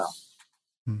room as well.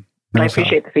 I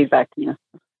appreciate the feedback. Yeah.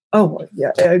 Oh,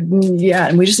 yeah.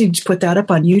 And we just need to put that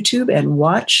up on YouTube and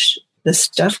watch the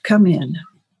stuff come in.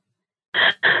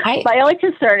 My only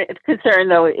concern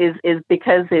though is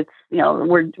because it's,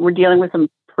 we're dealing with some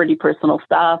pretty personal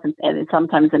stuff, and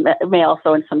sometimes it may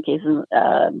also, in some cases,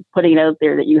 putting it out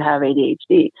there that you have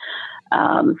ADHD.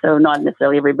 So not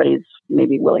necessarily everybody's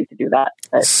maybe willing to do that.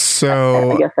 But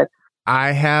so I guess that's.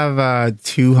 I have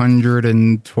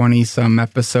 220 some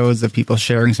episodes of people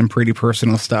sharing some pretty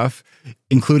personal stuff,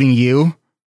 including you.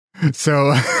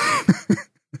 So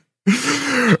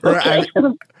Right.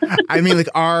 I mean, like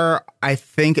I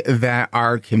think that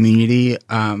our community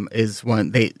is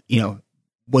when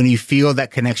when you feel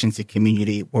that connection to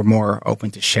community, we're more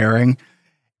open to sharing.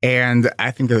 And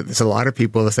I think that there's a lot of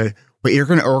people that say, "Wait, you're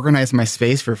going to organize my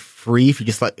space for free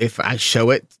if I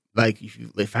show it, like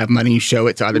if I have money, you show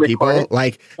it to other people,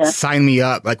 like sign me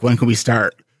up. Like when can we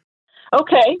start?"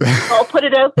 Okay, I'll put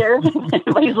it out there. If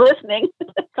anybody's listening,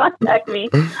 contact me.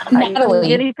 Natalie. I'm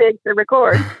guinea pig to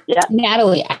record. Yeah,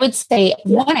 Natalie, I would say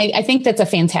one. I think that's a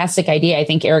fantastic idea. I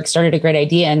think Eric started a great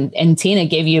idea, and Tina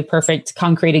gave you a perfect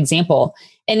concrete example.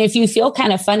 And if you feel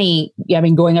kind of funny,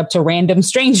 going up to random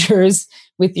strangers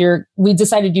we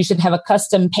decided you should have a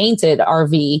custom painted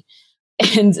RV,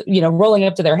 and rolling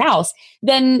up to their house.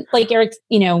 Then, like Eric,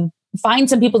 find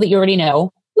some people that you already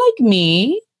know, like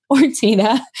me. Or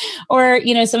Tina, or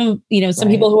some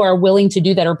people who are willing to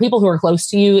do that, or people who are close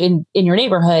to you in your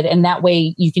neighborhood, and that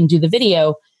way you can do the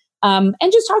video, and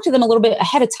just talk to them a little bit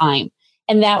ahead of time,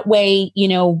 and that way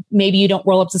maybe you don't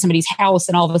roll up to somebody's house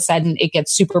and all of a sudden it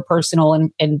gets super personal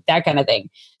and that kind of thing.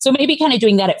 So maybe kind of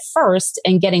doing that at first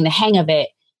and getting the hang of it,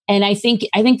 and I think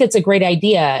that's a great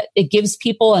idea. It gives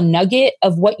people a nugget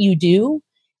of what you do,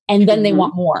 and then they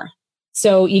want more.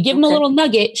 So you give them a little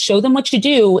nugget, show them what you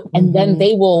do, and then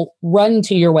they will run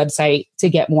to your website to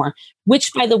get more.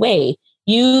 Which, by the way,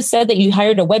 you said that you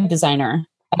hired a web designer,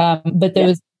 but there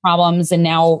was problems, and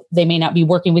now they may not be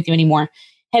working with you anymore.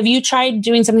 Have you tried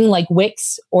doing something like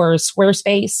Wix or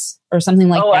Squarespace or something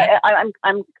like that?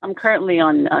 I'm currently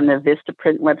on the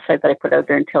Vistaprint website that I put out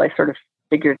there until I sort of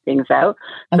figure things out.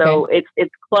 Okay. So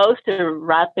it's close to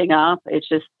wrapping up. It's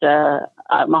just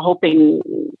I'm hoping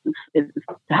is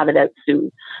to have it out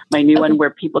soon. My new one where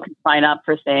people can sign up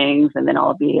for things, and then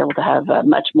I'll be able to have a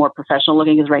much more professional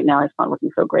looking. Because right now it's not looking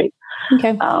so great.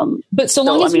 Okay, but so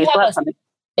long as you have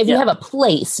if you have a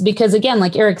place, because again,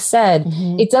 like Eric said,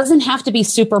 it doesn't have to be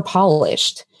super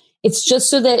polished. It's just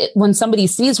so that when somebody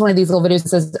sees one of these little videos and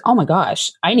says, "Oh my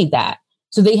gosh, I need that."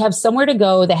 So they have somewhere to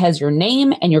go that has your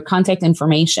name and your contact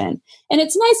information. And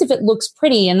it's nice if it looks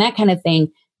pretty and that kind of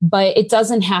thing, but it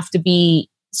doesn't have to be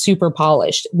super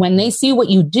polished. When they see what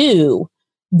you do,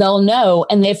 they'll know.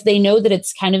 And if they know that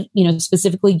it's kind of,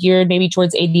 specifically geared maybe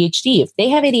towards ADHD, if they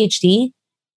have ADHD,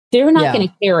 they're not going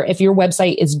to care if your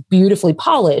website is beautifully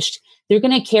polished. They're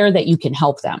going to care that you can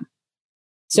help them.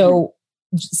 So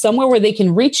somewhere where they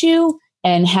can reach you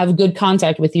and have good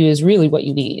contact with you is really what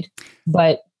you need.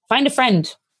 But find a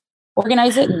friend,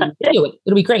 organize it, and do it.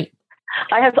 It'll be great.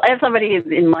 I have somebody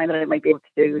in mind that I might be able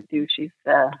to do. She's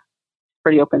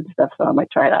pretty open to stuff, so I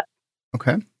might try that.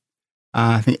 Okay.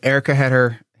 I think Erica had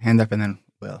her hand up, and then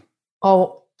Will.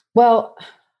 Oh, well,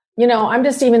 I'm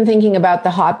just even thinking about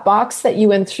the hot box that you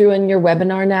went through in your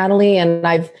webinar, Natalie, and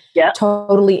I've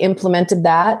totally implemented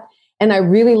that. And I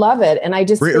really love it. And I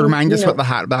just remind us what the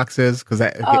hot box is, because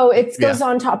it goes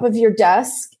on top of your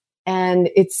desk, and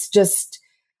it's just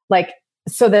like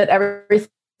so that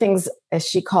everything's, as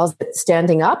she calls it,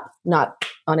 standing up, not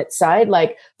on its side,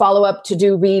 like follow up, to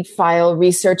do, read, file,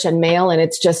 research, and mail. And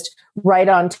it's just right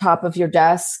on top of your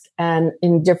desk and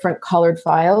in different colored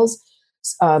files,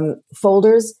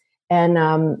 folders.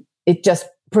 And it just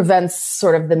prevents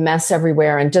sort of the mess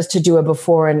everywhere. And just to do a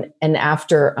before and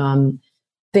after,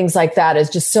 things like that is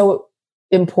just so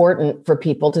important for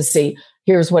people to see.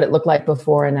 Here's what it looked like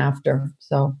before and after.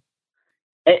 So.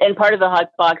 And part of the hot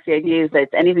box, the idea is that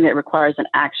it's anything that requires an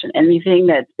action. Anything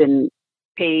that's been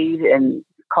paid and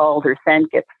called or sent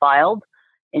gets filed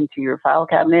into your file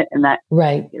cabinet, and that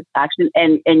is action.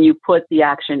 And you put the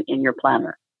action in your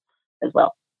planner as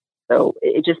well. So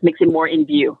it just makes it more in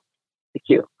view, the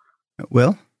queue.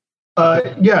 Will?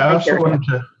 I also wanted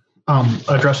to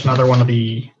address another one of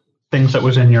the things that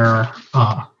was in your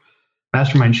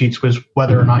mastermind sheets was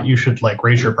whether or not you should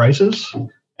raise your prices,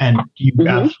 and you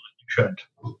absolutely should.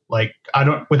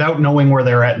 Without knowing where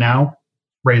they're at now,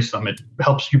 raise them. It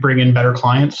helps you bring in better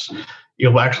clients.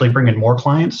 You'll actually bring in more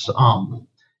clients.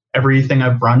 Everything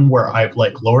I've run where I've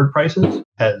lowered prices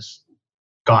has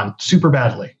gone super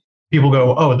badly. People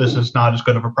go, "Oh, this is not as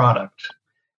good of a product."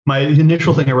 My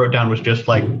initial thing I wrote down was just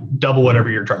double whatever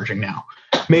you're charging now.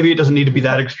 Maybe it doesn't need to be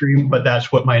that extreme, but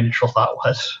that's what my initial thought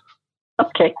was.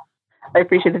 Okay. I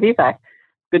appreciate the feedback.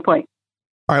 Good point.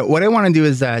 All right. What I want to do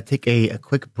is take a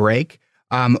quick break.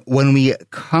 When we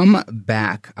come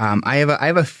back, I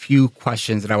have a few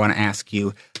questions that I want to ask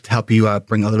you to help you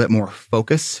bring a little bit more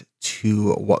focus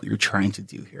to what you're trying to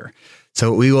do here.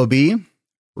 So we will be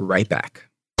right back.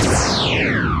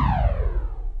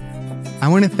 I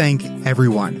want to thank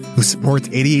everyone who supports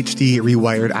ADHD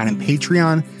Rewired on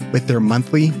Patreon with their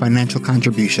monthly financial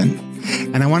contribution.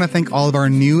 And I want to thank all of our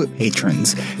new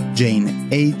patrons, Jane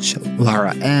H.,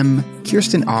 Lara M.,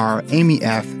 Kirsten R., Amy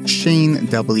F., Shane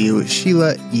W.,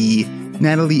 Sheila E.,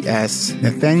 Natalie S.,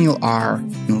 Nathaniel R.,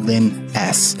 and Lynn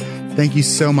S. Thank you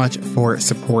so much for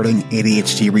supporting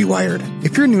ADHD Rewired.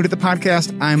 If you're new to the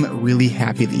podcast, I'm really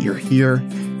happy that you're here.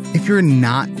 If you're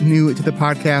not new to the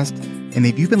podcast, and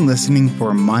if you've been listening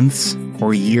for months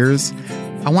or years,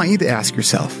 I want you to ask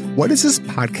yourself, what is this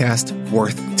podcast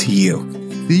worth to you?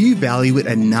 Do you value it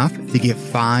enough to give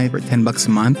 $5 or $10 a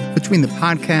month between the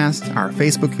podcast, our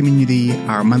Facebook community,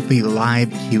 our monthly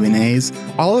live Q&As?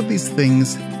 All of these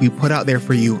things we put out there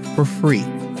for you for free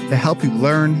to help you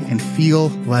learn and feel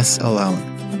less alone.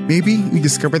 Maybe you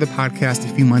discovered the podcast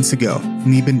a few months ago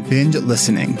and you've been binge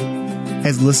listening.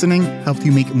 Has listening helped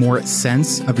you make more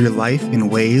sense of your life in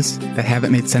ways that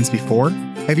haven't made sense before?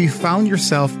 Have you found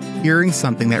yourself hearing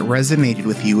something that resonated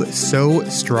with you so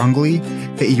strongly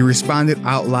that you responded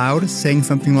out loud saying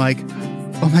something like,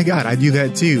 "Oh my God, I do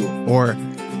that too," or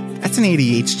 "That's an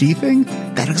ADHD thing?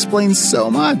 That explains so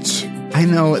much." I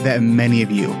know that many of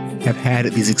you have had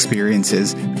these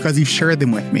experiences because you've shared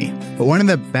them with me. But one of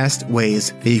the best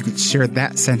ways that you could share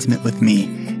that sentiment with me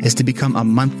is to become a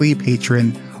monthly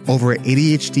patron over at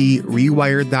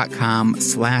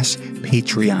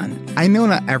ADHDrewired.com/Patreon. I know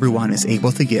not everyone is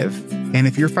able to give, and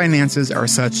if your finances are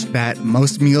such that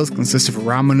most meals consist of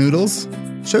ramen noodles,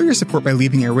 show your support by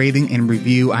leaving a rating and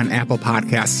review on Apple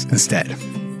Podcasts instead.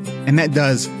 And that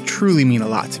does truly mean a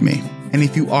lot to me. And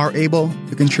if you are able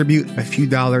to contribute a few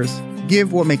dollars,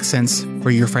 give what makes sense for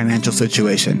your financial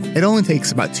situation. It only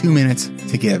takes about 2 minutes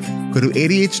to give. Go to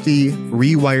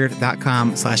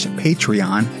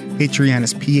ADHDrewired.com/Patreon. Patreon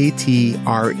is Patreon,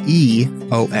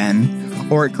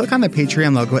 or click on the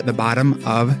Patreon logo at the bottom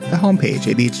of the homepage,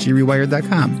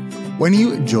 ADHDrewired.com. When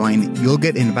you join, you'll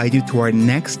get invited to our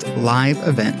next live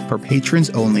event for patrons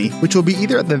only, which will be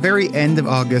either at the very end of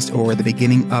August or the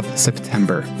beginning of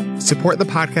September. Support the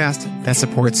podcast that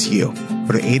supports you.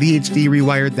 Go to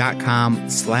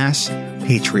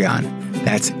ADHDrewired.com/Patreon.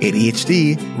 That's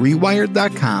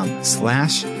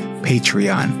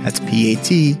ADHDrewired.com/Patreon. That's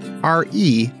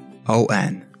Patreon.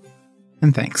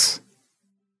 And thanks.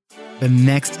 The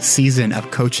next season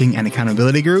of Coaching and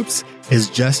Accountability Groups is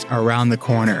just around the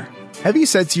corner. Have you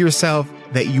said to yourself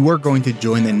that you are going to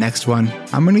join the next one?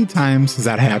 How many times has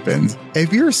that happened?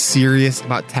 If you're serious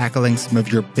about tackling some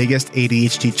of your biggest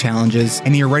ADHD challenges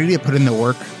and you're ready to put in the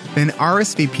work, then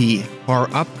RSVP for our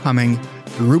upcoming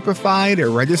Groupified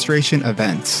registration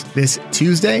events this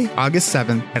Tuesday, August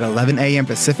 7th at 11 a.m.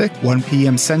 Pacific, 1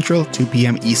 p.m. Central, 2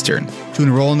 p.m. Eastern. To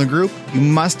enroll in the group, you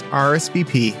must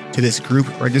RSVP to this group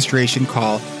registration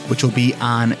call, which will be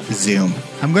on Zoom.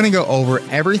 I'm going to go over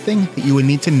everything that you would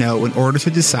need to know in order to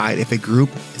decide if a group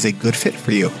is a good fit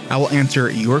for you. I will answer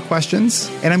your questions,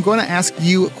 and I'm going to ask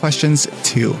you questions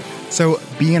too. So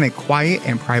be in a quiet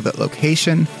and private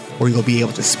location where you'll be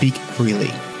able to speak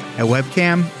freely. A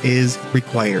webcam is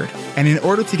required. And in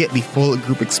order to get the full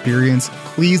group experience,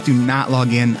 please do not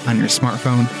log in on your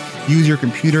smartphone. Use your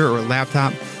computer or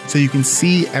laptop so you can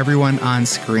see everyone on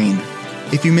screen.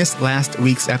 If you missed last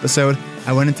week's episode,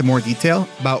 I went into more detail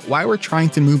about why we're trying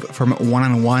to move from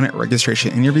one-on-one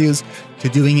registration interviews to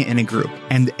doing it in a group.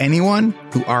 And anyone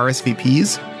who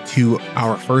RSVPs to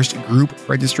our first group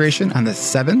registration on the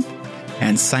 7th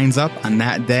and signs up on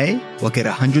that day will get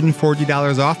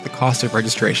 $140 off the cost of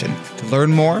registration. To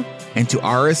learn more and to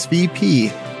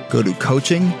RSVP, go to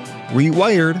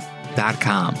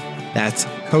coachingrewired.com. That's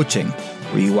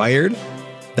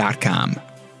coachingrewired.com.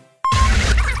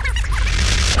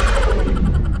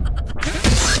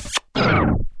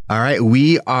 All right,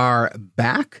 we are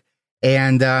back.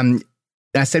 And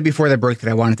I said before the break that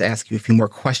I wanted to ask you a few more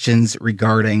questions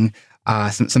regarding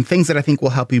some things that I think will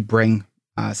help you bring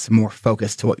some more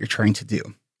focus to what you're trying to do.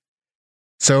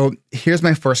 So here's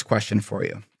my first question for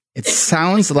you. It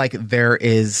sounds like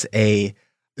there's a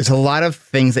lot of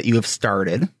things that you have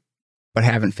started but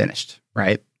haven't finished,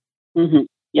 right? Mm-hmm.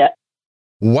 Yeah.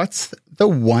 What's the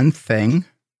one thing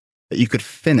that you could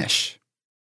finish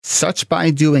such by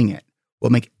doing it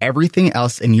will make everything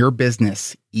else in your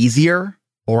business easier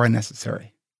or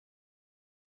unnecessary?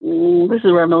 This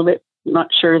is where I'm a little bit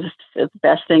not sure if the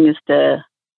best thing is to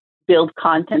build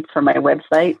content for my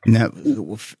website. No,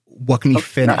 what can you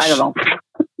finish? I don't know.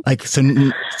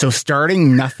 So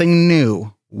starting nothing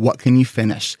new, what can you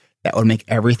finish that would make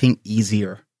everything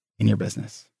easier in your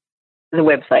business? The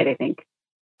website, I think.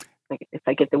 Like if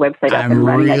I get the website up and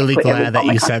running, I'm really glad that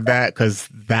you said that, because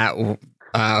that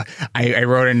I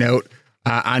wrote a note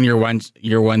on your one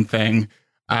thing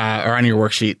or on your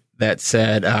worksheet that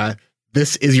said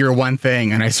this is your one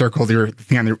thing, and I circled your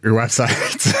thing on your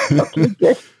website. Okay,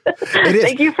 good.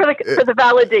 Thank you for the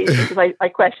validation, because I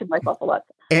questioned myself a lot.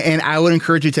 And I would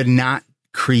encourage you to not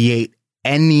create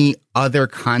any other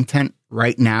content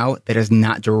right now that is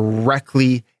not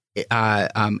directly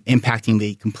impacting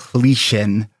the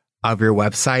completion of your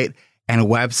website. And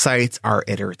websites are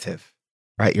iterative,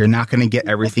 right? You're not going to get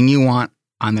everything you want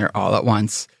on there all at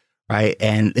once, right?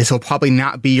 And this will probably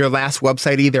not be your last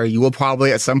website either. You will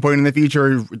probably at some point in the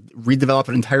future redevelop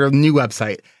an entire new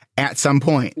website at some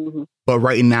point. Mm-hmm. But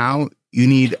right now you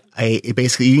need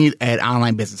you need an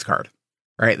online business card,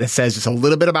 right? That says just a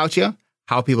little bit about you,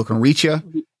 how people can reach you,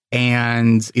 mm-hmm.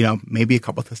 and, maybe a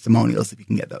couple testimonials if you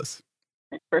can get those.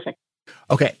 Perfect.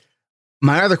 Okay.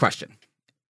 My other question.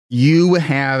 You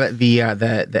have the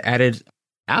added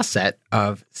asset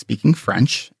of speaking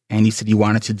French, and you said you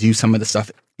wanted to do some of the stuff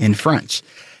in French.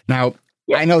 Now,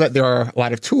 I know that there are a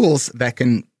lot of tools that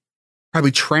can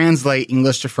probably translate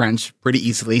English to French pretty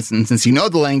easily. And since you know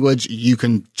the language, you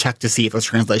can check to see if those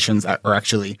translations are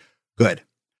actually good.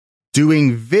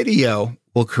 Doing video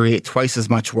will create twice as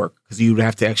much work because you would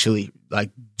have to actually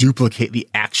duplicate the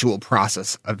actual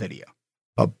process of video.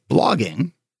 But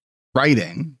blogging,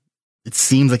 writing, it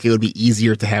seems like it would be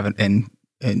easier to have it in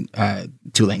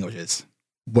two languages.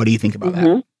 What do you think about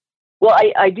that? Well,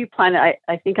 I do plan.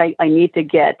 I think I need to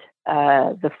get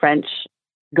the French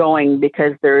going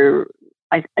because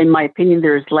in my opinion,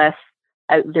 there's less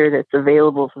out there that's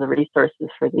available for the resources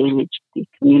for the ADHD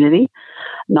community,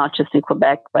 not just in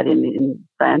Quebec, but in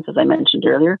France, as I mentioned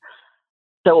earlier.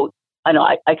 So I know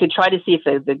I could try to see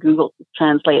if the Google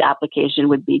Translate application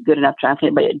would be good enough to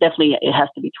translate, but it has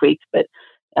to be tweaked. But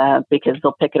because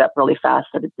they'll pick it up really fast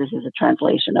that this is a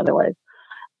translation otherwise.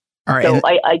 All right. So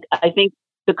I think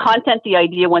the content, the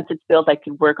idea, once it's built, I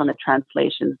could work on the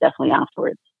translations definitely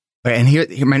afterwards. All right, and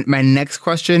here my next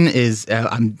question is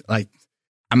I'm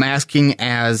asking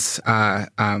as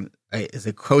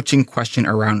a coaching question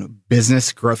around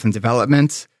business growth and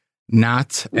development,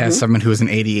 not as someone who is an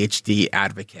ADHD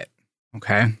advocate.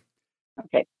 Okay.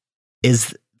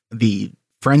 Is the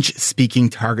French-speaking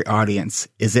target audience,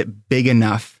 is it big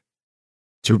enough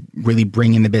to really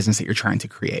bring in the business that you're trying to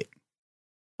create?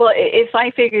 Well, if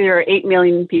I figure there are 8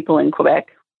 million people in Quebec,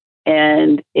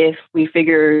 and if we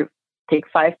take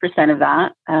 5% of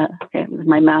that, with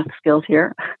my math skills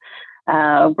here,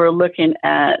 we're looking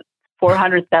at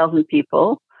 400,000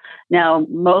 people. Now,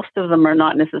 most of them are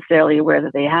not necessarily aware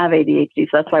that they have ADHD,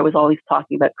 so that's why I was always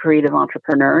talking about creative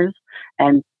entrepreneurs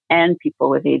and people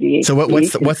with ADHD. So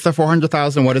what's the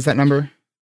 400,000? What is that number?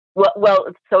 Well,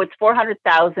 so it's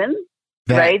 400,000,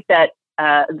 right?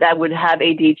 That would have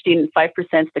ADHD, and 5%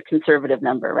 is the conservative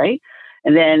number, right?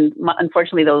 And then,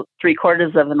 unfortunately, those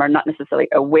 3/4 of them are not necessarily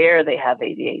aware they have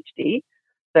ADHD.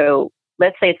 So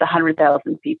let's say it's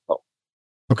 100,000 people.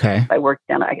 Okay. If I work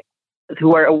down,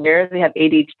 who are aware they have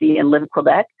ADHD and live in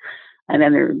Quebec, and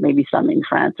then there may be some in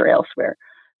France or elsewhere.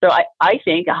 So I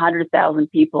think 100,000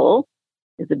 people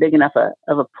is a big enough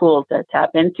of a pool to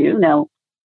tap into. Now,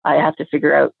 I have to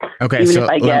figure out. Okay, so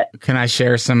can I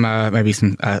share some maybe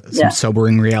some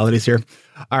sobering realities here?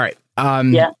 All right.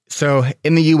 So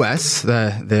in the U.S.,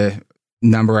 the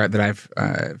number that I've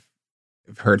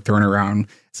heard thrown around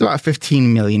is about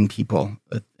 15 million people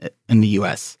in the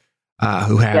U.S.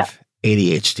 Who have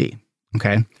ADHD.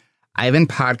 Okay, I've been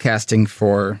podcasting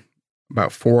for about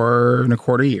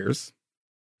 4.25 years.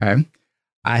 Okay.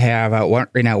 I have right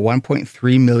now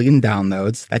 1.3 million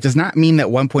downloads. That does not mean that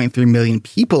 1.3 million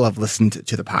people have listened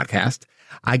to the podcast.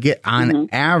 I get on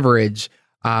average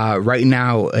right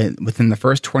now within the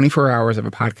first 24 hours of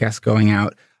a podcast going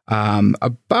out,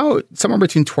 about somewhere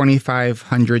between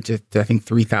 2,500 to I think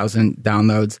 3,000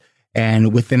 downloads.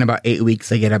 And within about 8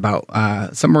 weeks, I get about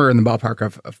somewhere in the ballpark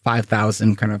of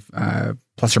 5,000, kind of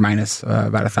plus or minus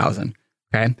about 1,000.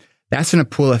 Okay. That's in a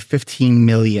pool of 15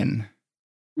 million.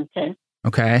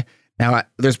 Okay. Now,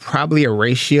 there's probably a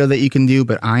ratio that you can do,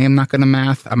 but I am not going to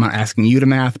math. I'm not asking you to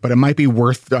math, but it might be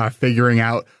worth figuring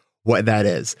out what that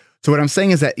is. So what I'm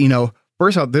saying is that,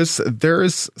 first of all,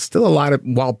 there's still a lot of,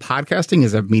 while podcasting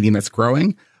is a medium that's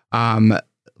growing, while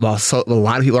a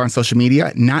lot of people are on social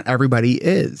media, not everybody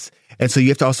is. And so you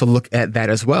have to also look at that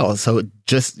as well. So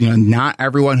just, not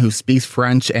everyone who speaks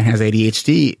French and has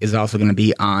ADHD is also going to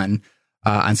be on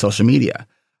social media.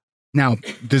 Now,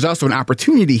 there's also an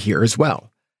opportunity here as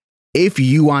well. If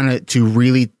you wanted to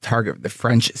really target the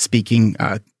French-speaking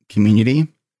community,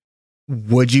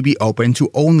 would you be open to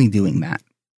only doing that?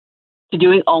 To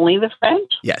doing only the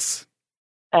French? Yes.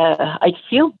 I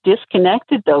feel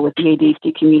disconnected, though, with the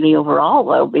ADHD community overall,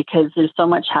 though, because there's so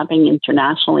much happening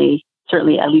internationally,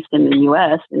 certainly at least in the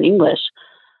U.S., in English.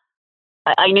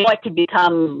 I know I could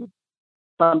become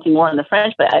something more in the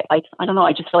French, but I don't know.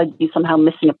 I just feel like I'd be somehow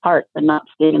missing a part and not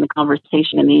staying in the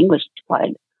conversation in the English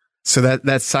side. So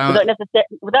that sounds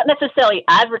without necessarily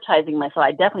advertising myself.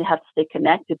 I definitely have to stay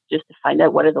connected just to find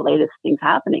out what are the latest things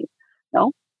happening.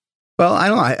 No. Well, I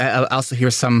don't know. I also hear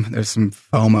there's some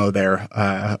FOMO there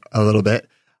a little bit.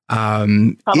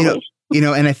 Probably.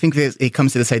 And I think that it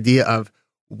comes to this idea of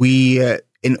we,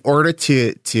 in order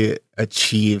to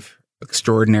achieve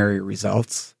extraordinary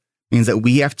results, means that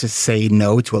we have to say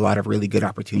no to a lot of really good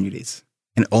opportunities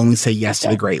and only say yes to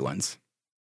the great ones,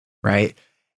 right?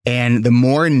 And the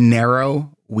more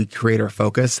narrow we create our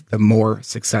focus, the more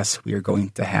success we are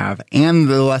going to have and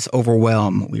the less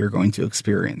overwhelm we are going to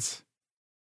experience.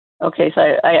 Okay, so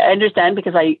I understand,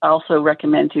 because I also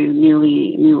recommend to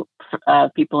new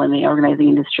people in the organizing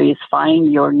industry is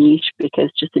find your niche,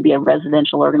 because just to be a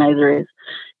residential organizer is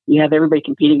you have everybody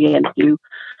competing against you.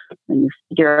 When you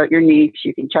figure out your niche,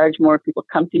 you can charge more. People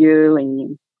come to you,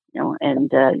 and you're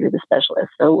the specialist.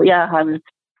 So yeah,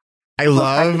 I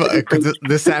love because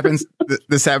this happens.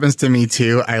 This happens to me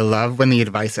too. I love when the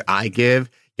advice that I give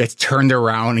gets turned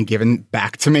around and given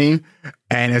back to me,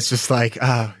 and it's just like,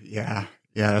 oh yeah,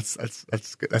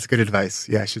 that's good advice.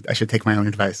 Yeah, I should take my own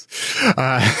advice.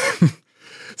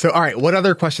 So, all right, what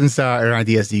other questions or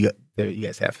ideas do you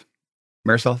guys have?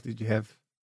 Marisol, did you have?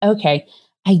 Okay,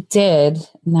 I did.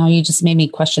 Now you just made me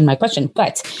question my question,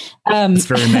 but it's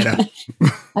very meta.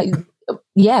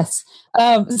 Yes.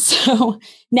 So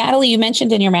Natalie, you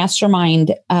mentioned in your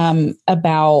mastermind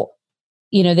about,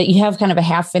 that you have kind of a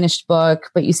half finished book,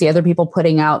 but you see other people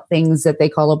putting out things that they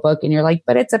call a book and you're like,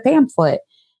 but it's a pamphlet.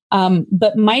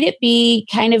 But might it be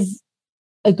kind of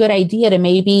a good idea to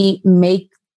maybe make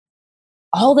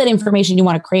all that information you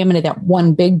want to cram into that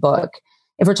one big book?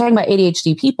 If we're talking about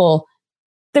ADHD people,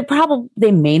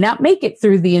 they may not make it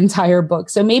through the entire book.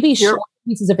 So maybe short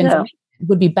pieces of information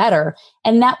would be better.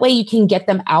 And that way you can get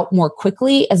them out more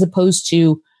quickly, as opposed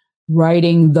to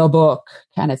writing the book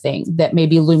kind of thing that may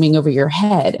be looming over your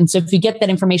head. And so if you get that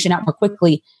information out more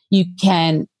quickly, you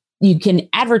can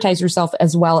advertise yourself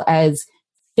as well as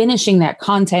finishing that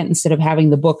content instead of having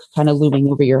the book kind of looming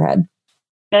over your head.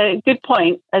 Good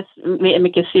point.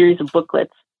 Make a series of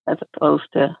booklets as opposed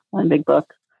to one big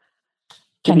book.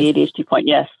 To the ADHD point,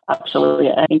 yes,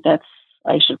 absolutely. I think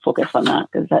I should focus on that,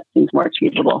 because that seems more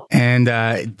achievable. And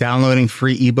downloading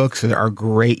free ebooks are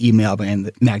great email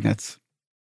magnets.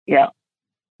 Yeah.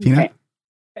 Tina? Okay.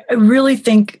 I really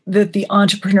think that the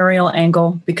entrepreneurial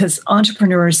angle, because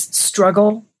entrepreneurs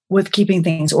struggle with keeping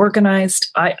things organized.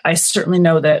 I certainly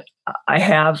know that I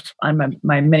have on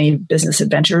my many business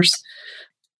adventures,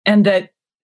 and that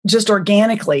just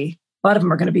organically, a lot of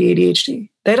them are going to be ADHD.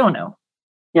 They don't know.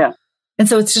 Yeah. And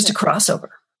so it's just a crossover.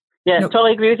 Yeah,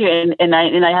 totally agree with you. And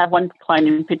I have one client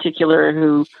in particular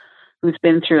who's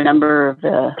been through a number of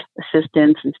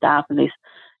assistants and staff, and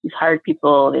he's hired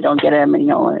people, they don't get him,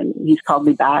 and he's called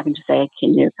me back and just say,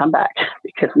 can you come back?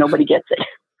 Because nobody gets it.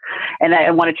 And I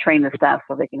want to train the staff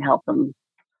so they can help them.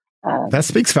 That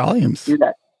speaks volumes. Do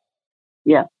that.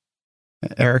 Yeah.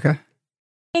 Erica?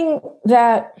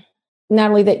 That,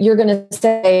 Natalie, that you're going to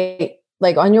say,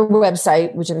 like on your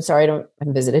website, which I'm sorry, I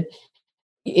haven't visited,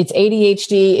 it's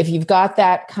ADHD. If you've got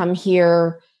that, come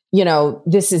here,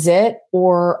 this is it.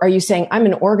 Or are you saying I'm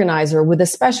an organizer with a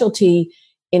specialty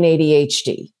in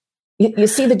ADHD? You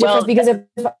see the difference? Because if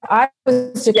I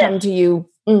was to come to you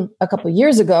a couple of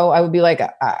years ago, I would be like,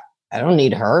 I don't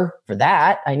need her for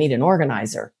that. I need an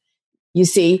organizer. You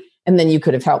see? And then you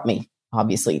could have helped me,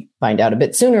 obviously, find out a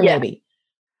bit sooner, maybe.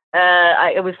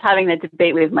 I was having that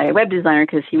debate with my web designer,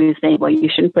 because he was saying, well, you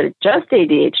shouldn't put it just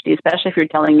ADHD, especially if you're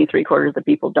telling me 3/4 of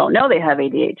people don't know they have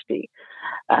ADHD.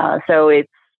 So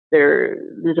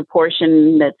there's a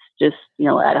portion that's just,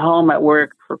 at home, at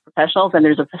work for professionals, and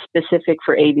there's a specific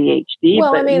for ADHD,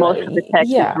 but most of the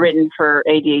text is written for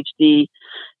ADHD.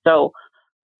 So,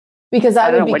 because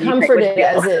I would be comforted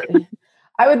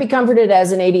I would be comforted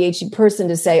as an ADHD person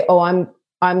to say, oh,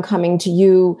 I'm coming to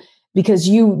you because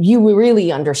you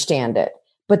really understand it,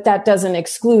 but that doesn't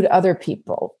exclude other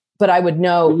people. But I would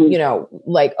know,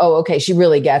 like, oh, okay, she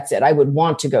really gets it. I would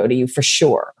want to go to you for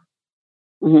sure.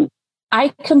 Mm-hmm.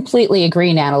 I completely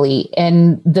agree, Natalie.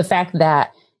 And the fact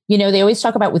that, they always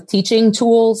talk about with teaching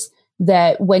tools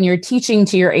that when you're teaching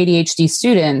to your ADHD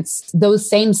students, those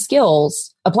same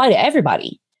skills apply to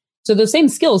everybody. So those same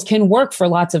skills can work for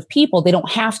lots of people. They don't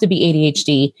have to be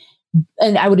ADHD.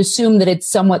 And I would assume that it's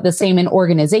somewhat the same in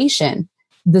organization.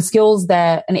 The skills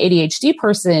that an ADHD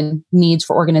person needs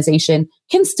for organization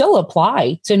can still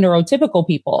apply to neurotypical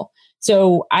people.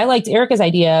 So I liked Erica's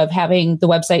idea of having the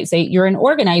website say you're an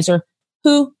organizer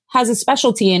who has a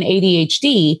specialty in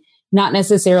ADHD, not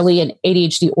necessarily an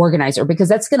ADHD organizer, because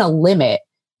that's going to limit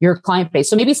your client base.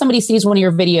 So maybe somebody sees one of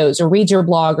your videos or reads your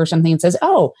blog or something and says,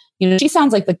 oh, she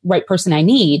sounds like the right person I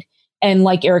need. And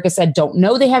like Erica said, don't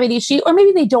know they have ADHD, or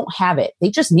maybe they don't have it. They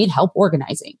just need help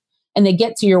organizing. And they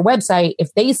get to your website.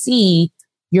 If they see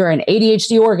you're an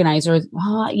ADHD organizer,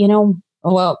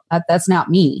 that's not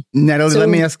me. Natalie, let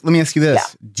me ask you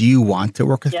this. Yeah. Do you want to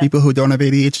work with people who don't have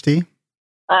ADHD?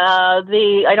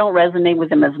 I don't resonate with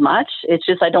them as much. It's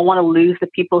just I don't want to lose the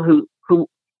people who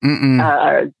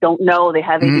don't know they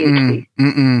have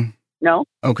ADHD. No.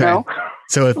 Okay. No?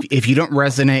 So if you don't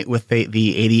resonate with the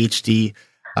ADHD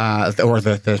or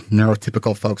the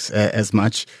neurotypical folks as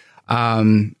much,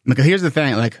 because here's the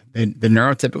thing: like the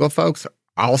neurotypical folks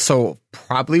also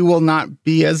probably will not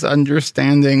be as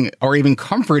understanding or even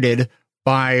comforted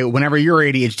by whenever your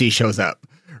ADHD shows up,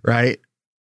 right?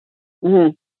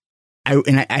 Mm-hmm.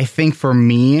 I think for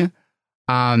me,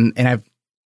 and I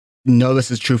know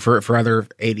this is true for other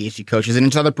ADHD coaches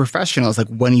and other professionals, like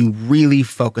when you really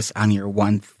focus on your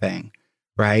one thing,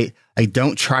 right? Like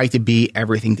don't try to be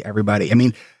everything to everybody. I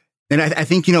mean, and I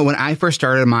think, when I first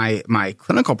started my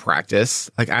clinical practice,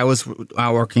 like I was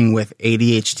working with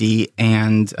ADHD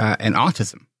and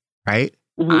autism, right?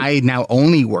 Mm-hmm. I now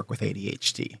only work with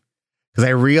ADHD. Because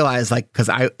I realized, because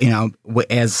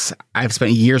as I've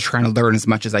spent years trying to learn as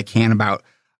much as I can about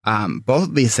both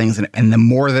of these things, and the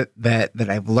more that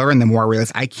I've learned, the more I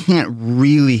realize I can't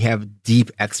really have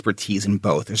deep expertise in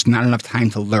both. There's not enough time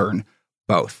to learn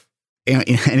both. And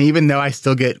even though I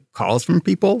still get calls from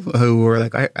people who are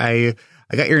like, I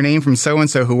got your name from so and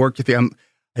so who worked with you, I'm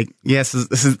like, yes,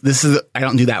 this is I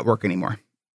don't do that work anymore.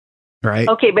 Right.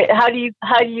 Okay, but how do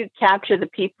you capture the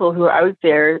people who are out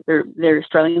there? They're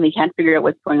struggling. They can't figure out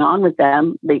what's going on with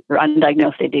them. They're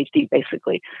undiagnosed ADHD,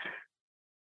 basically.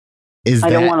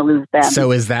 I don't want to lose them.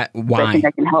 So is that why? I think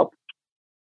I can help.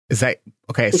 Is that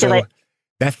okay? Because so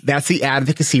that's the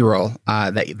advocacy role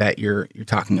that you're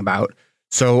talking about.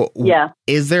 So yeah,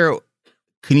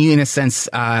 can you, in a sense,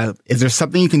 is there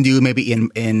something you can do maybe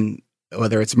in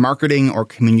whether it's marketing or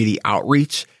community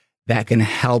outreach that can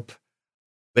help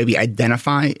maybe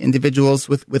identify individuals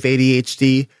with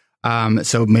ADHD?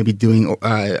 So maybe doing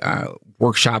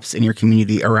workshops in your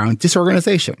community around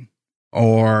disorganization,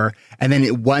 and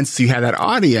then once you have that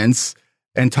audience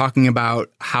and talking about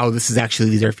how these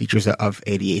are features of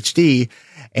ADHD,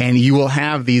 and you will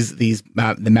have the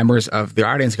members of the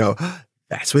audience go, oh,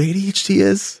 that's what ADHD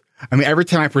is. I mean, every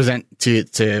time I present to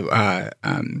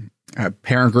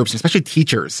parent groups, especially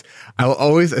teachers, I will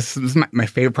always, this is my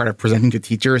favorite part of presenting to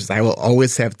teachers, I will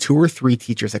always have 2 or 3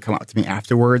 teachers that come up to me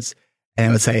afterwards and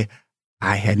I would say,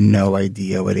 I had no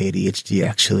idea what ADHD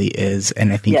actually is.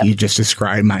 And I think you just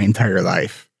described my entire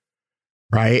life.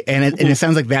 Right. And it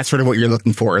sounds like that's sort of what you're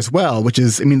looking for as well, which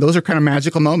is, I mean, those are kind of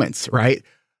magical moments, right?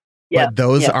 Yeah. But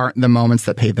those aren't the moments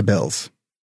that pay the bills.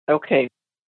 Okay.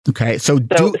 Okay, so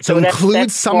include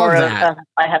that's some of that.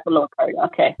 I have a look.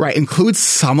 Okay, right. Include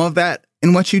some of that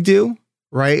in what you do,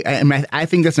 right? And I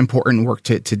think that's important work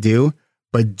to do,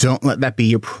 but don't let that be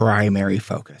your primary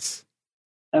focus.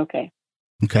 Okay,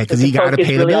 because you got to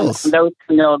pay the bills. On those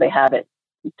who know they have it,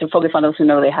 to focus on those who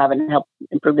know they have it and help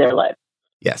improve their life.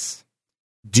 Yes,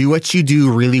 do what you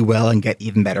do really well and get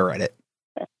even better at it.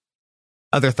 Okay.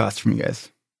 Other thoughts from you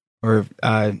guys, or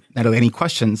Natalie, any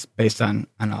questions based on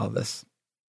all of this?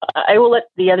 I will let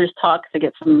the others talk to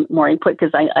get some more input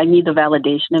because I need the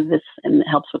validation of this and it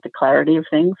helps with the clarity of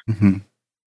things. Mm-hmm.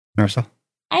 Marcel?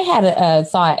 I had a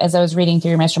thought as I was reading through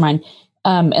your Mastermind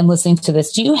and listening to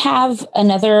this. Do you have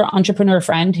another entrepreneur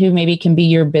friend who maybe can be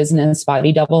your business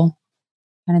body double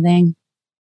kind of thing?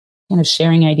 Kind of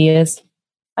sharing ideas?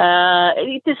 To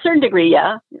a certain degree,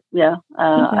 yeah. Okay.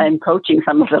 I'm coaching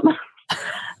some of them.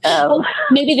 Well,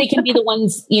 maybe they can be the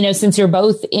ones, since you're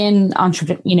both in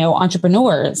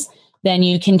entrepreneurs, then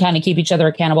you can kind of keep each other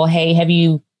accountable. Hey, have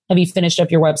you finished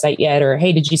up your website yet? Or,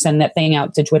 hey, did you send that thing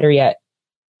out to Twitter yet?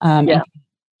 And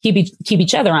keep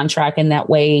each other on track. And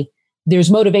that way there's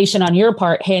motivation on your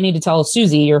part. Hey, I need to tell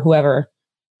Susie or whoever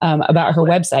about her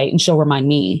website and she'll remind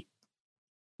me.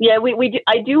 Yeah,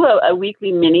 I do a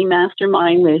weekly mini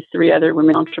mastermind with 3 other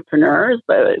women entrepreneurs,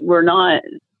 but we're not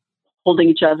holding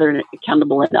each other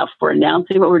accountable enough for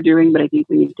announcing what we're doing, but I think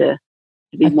we need to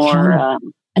be more...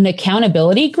 an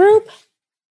accountability group?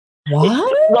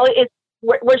 What?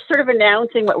 We're sort of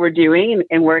announcing what we're doing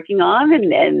and working on,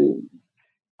 and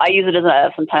I use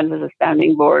it sometimes as a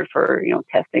sounding board for,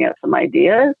 testing out some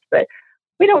ideas, but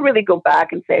we don't really go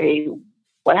back and say,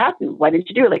 what happened? Why didn't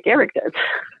you do it like Eric does?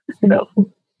 So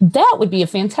that would be a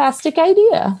fantastic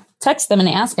idea. Text them and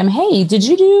ask them, hey, did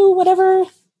you do whatever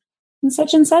and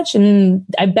such and such. And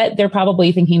I bet they're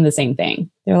probably thinking the same thing.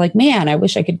 They're like, man, I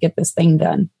wish I could get this thing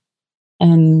done.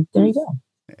 And there you go.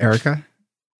 Erica?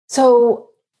 So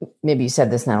maybe you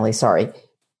said this, Natalie, sorry.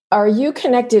 Are you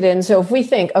connected in? So if we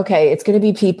think, okay, it's going to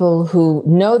be people who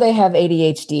know they have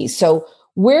ADHD. So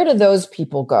where do those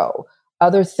people go?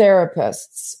 Other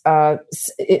therapists,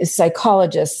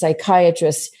 psychologists,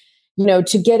 psychiatrists,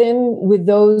 to get in with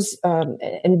those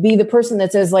and be the person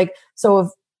that says like, so if,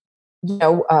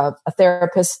 a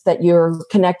therapist that you're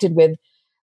connected with,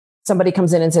 somebody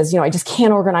comes in and says, I just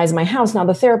can't organize my house. Now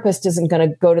the therapist isn't going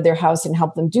to go to their house and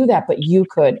help them do that, but you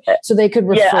could, so they could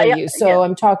refer you. So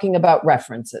I'm talking about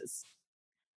references.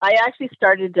 I actually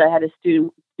I had a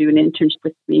student do an internship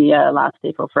with me last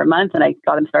April for a month, and I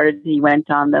got him started. He went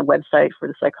on the website for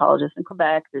the psychologists in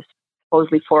Quebec. There's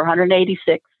supposedly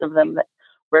 486 of them that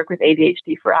work with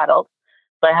ADHD for adults.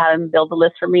 So I had him build a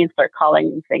list for me and start calling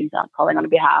on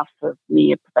behalf of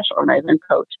me, a professional organizer and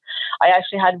coach. I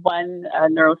actually had one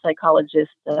neuropsychologist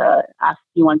ask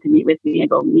if he wanted to meet with me and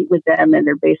go meet with them. And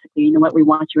they're basically, you know what, we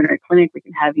want you in our clinic. We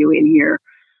can have you in here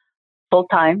full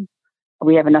time.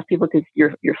 We have enough people because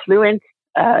you're fluent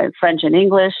in French and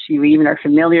English. You even are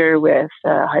familiar with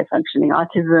high functioning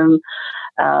autism.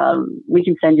 We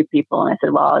can send you people. And I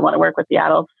said, well, I want to work with the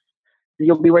adults.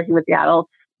 You'll be working with the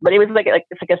adults. But it was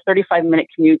it's like a 35-minute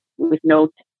commute with no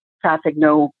traffic,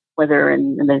 no weather,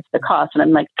 and there's the cost. And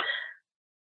I'm like,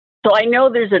 so I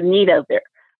know there's a need out there,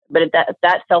 but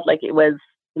that felt like it was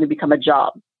going to become a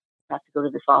job. I have to go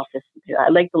to this office. I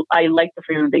like the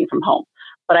freedom of being from home.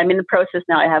 But I'm in the process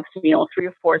now. I have 3 or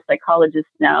 4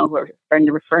 psychologists now who are starting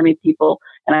to refer me people,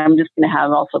 and I'm just going to have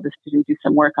also the student do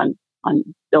some work on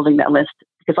building that list,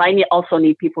 because I also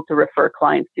need people to refer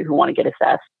clients to who want to get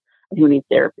assessed, who need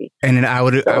therapy. And I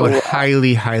would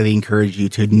highly, highly encourage you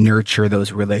to nurture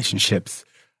those relationships.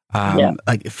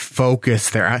 Like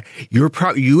focus there. You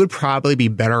would probably be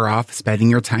better off spending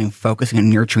your time focusing on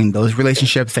nurturing those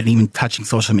relationships than even touching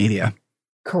social media.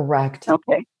 Correct.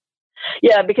 Okay.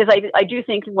 Yeah, because I do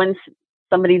think once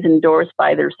somebody's endorsed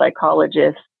by their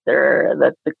psychologist, their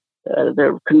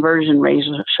conversion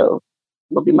ratio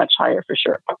will be much higher for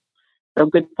sure. So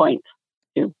good point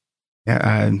too.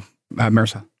 Yeah,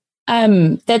 Marissa.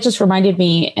 That just reminded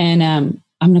me, and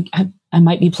I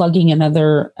might be plugging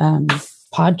another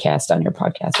podcast on your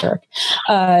podcast,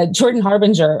 Eric. Jordan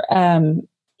Harbinger, on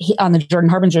the Jordan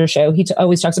Harbinger show, he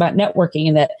always talks about networking,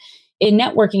 and that in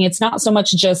networking, it's not so much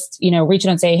just, reaching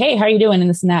out and say, hey, how are you doing? And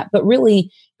this and that, but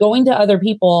really going to other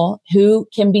people who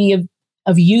can be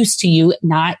of use to you,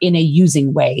 not in a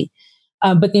using way,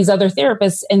 but these other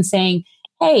therapists, and saying,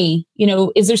 hey,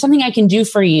 is there something I can do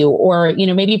for you? Or,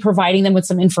 maybe providing them with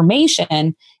some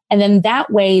information. And then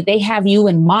that way they have you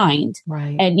in mind.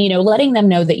 Right. And, letting them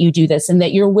know that you do this and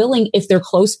that you're willing, if they're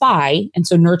close by, and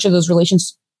so nurture those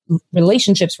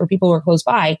relationships for people who are close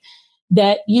by,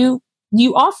 that you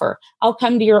offer, I'll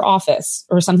come to your office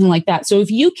or something like that. So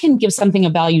if you can give something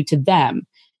of value to them,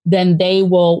 then they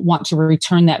will want to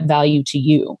return that value to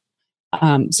you.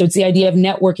 So it's the idea of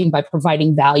networking by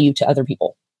providing value to other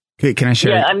people. Okay, can I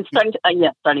share? Yeah, I'm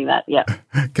starting that. Yeah.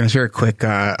 Can I share a quick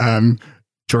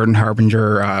Jordan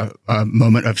Harbinger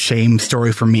moment of shame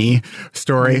story for me?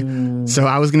 So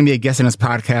I was going to be a guest on his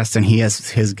podcast, and he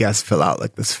has his guests fill out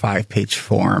like this 5-page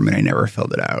form, and I never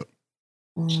filled it out.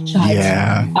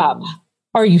 Yeah.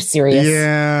 Are you serious?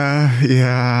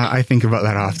 Yeah. I think about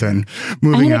that often.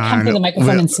 Moving on. I'm going to come to the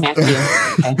microphone and smack you.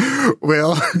 Okay.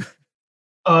 Will?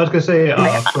 I was going to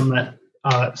say from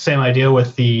that same idea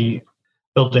with the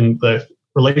building the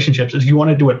relationships is you want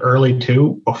to do it early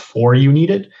too, before you need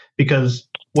it, because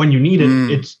when you need it,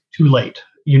 it's too late.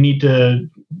 You need to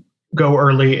go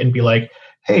early and be like,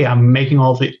 hey, I'm making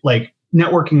all the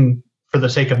networking for the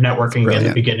sake of networking in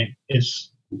the beginning is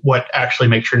what actually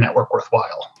makes your network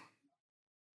worthwhile.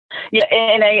 Yeah,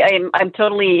 and I'm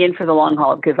totally in for the long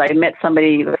haul, because I met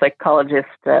somebody, a psychologist,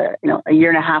 a year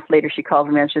and a half later, she called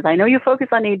me and she says, I know you focus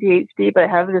on ADHD, but I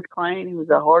have this client who's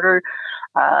a hoarder.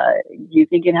 You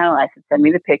think you can handle it? I said, send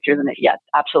me the pictures, and yes,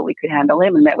 absolutely could handle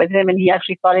him, and met with him, and he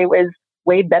actually thought it was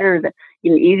way better than,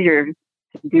 easier to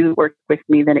do work with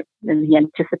me than he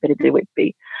anticipated it would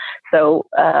be. So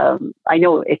I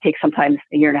know it takes sometimes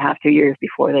a year and a half, 2 years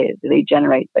before they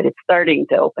generate, but it's starting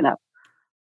to open up.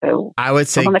 So I would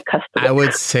say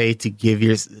to give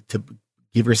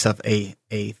yourself a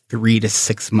 3 to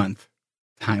 6 month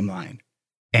timeline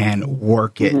and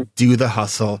work it. Do the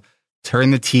hustle.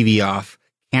 Turn the TV off.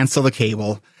 Cancel the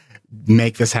cable.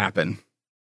 Make this happen.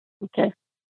 Okay.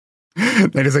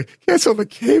 They're just like, cancel the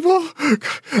cable?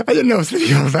 I didn't know it was going to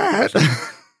be all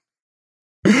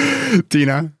that.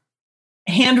 Dina?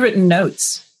 Handwritten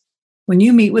notes. When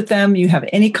you meet with them, you have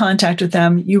any contact with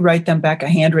them, you write them back a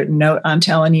handwritten note. I'm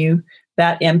telling you,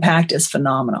 that impact is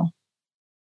phenomenal.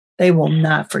 They will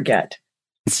not forget.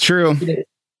 It's true. It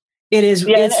is.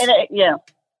 Yeah.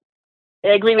 I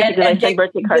agree with you because I send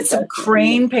birthday cards. Some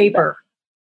crane paper,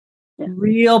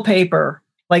 real paper,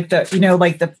 that's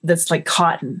like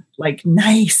cotton, like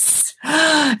nice.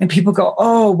 And people go,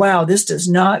 "Oh wow, this does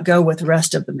not go with the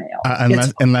rest of the mail."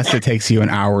 Unless it takes you an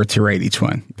hour to write each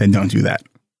one, then don't do that.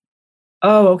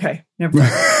 Oh, okay. Never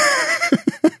mind.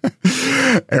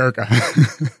 Erica.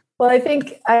 Well, I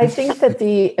think that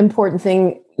the important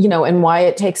thing, and why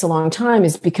it takes a long time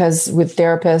is because with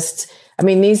therapists, I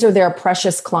mean, these are their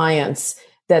precious clients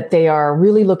that they are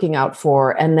really looking out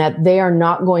for, and that they are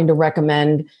not going to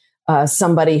recommend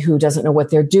somebody who doesn't know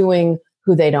what they're doing,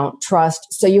 who they don't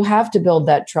trust. So you have to build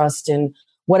that trust in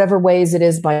whatever ways it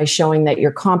is, by showing that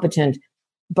you're competent,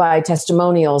 by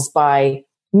testimonials, by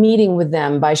meeting with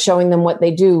them, by showing them what they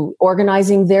do,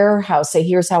 organizing their house, say,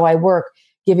 here's how I work,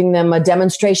 giving them a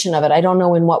demonstration of it. I don't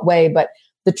know in what way, but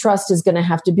the trust is going to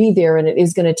have to be there, and it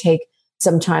is going to take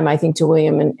some time, I think, to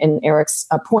William and Eric's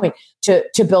point,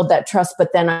 to build that trust.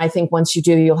 But then I think once you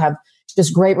do, you'll have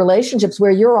just great relationships where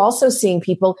you're also seeing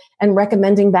people and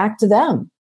recommending back to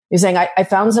them. You're saying, I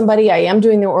found somebody, I am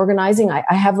doing their organizing. I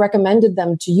have recommended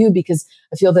them to you because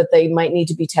I feel that they might need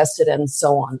to be tested and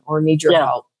so on, or need your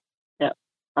help. Yeah,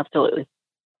 absolutely.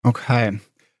 Okay.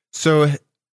 So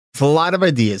it's a lot of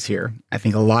ideas here. I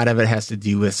think a lot of it has to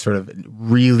do with sort of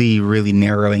really, really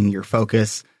narrowing your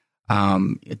focus,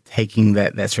 taking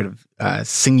that sort of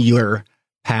singular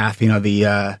path,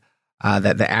 the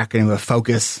acronym of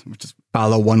FOCUS, which is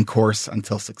follow one course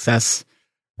until success,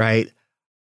 right?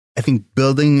 I think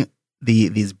building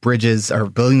these bridges, or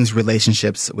building these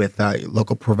relationships with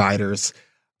local providers,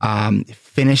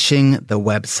 finishing the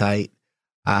website.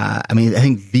 I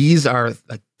think these are,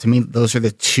 to me, those are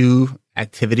the two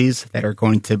activities that are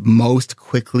going to most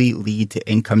quickly lead to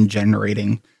income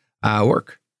generating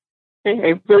work.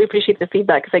 I really appreciate the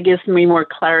feedback, because it gives me more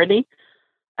clarity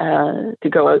to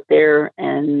go out there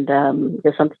and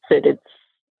it's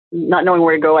not knowing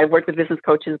where to go. I've worked with business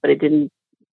coaches, but it didn't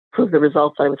prove the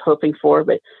results I was hoping for.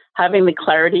 But having the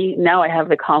clarity, now I have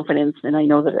the confidence, and I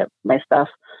know that my stuff,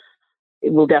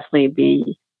 it will definitely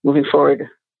be moving forward.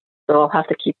 So I'll have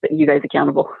to keep you guys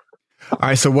accountable. All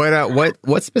right. So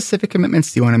what specific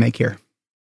commitments do you want to make here?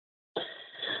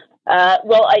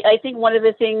 Well, I think one of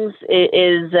the things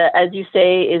is, as you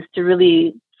say, is to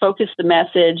really focus the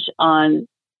message on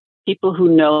people who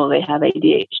know they have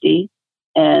ADHD,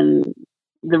 and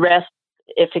the rest,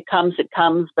 if it comes, it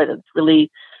comes. But it's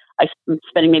really, I'm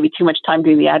spending maybe too much time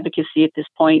doing the advocacy at this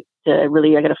point. I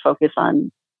got to focus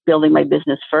on building my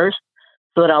business first,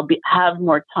 so that I'll have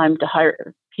more time to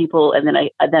hire people, and then I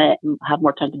have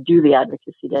more time to do the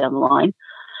advocacy down the line.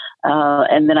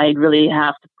 And then I really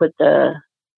have to put the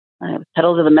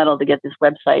pedal to the metal to get this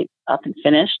website up and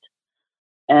finished.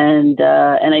 And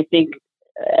I think,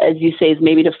 as you say, is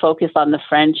maybe to focus on the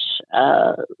French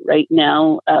right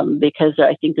now, because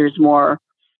I think there's more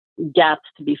gaps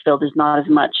to be filled. There's not as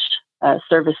much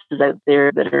services out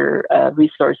there that are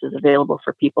resources available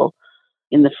for people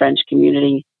in the French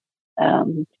community.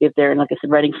 Get there, and like I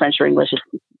said, writing French or English is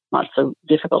not so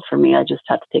difficult for me. I just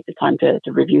have to take the time to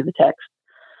review the text.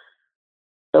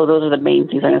 So those are the main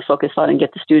things I'm going to focus on, and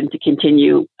get the student to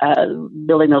continue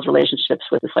building those relationships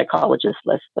with the psychologist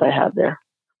list that I have there.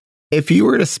 If you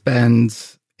were to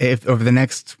spend, over the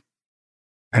next,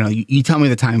 I don't know, you tell me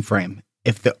the time frame.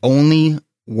 If the only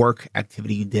work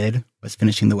activity you did was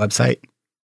finishing the website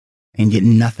and you did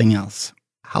nothing else,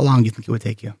 how long do you think it would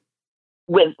take you?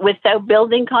 Without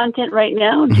building content right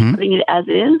now, just putting it as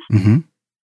is,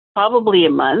 probably a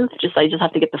month. I just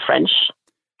have to get the French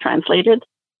translated.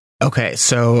 Okay,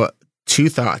 so two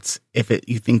thoughts. If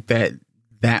you think that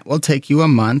will take you a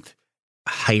month,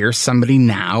 hire somebody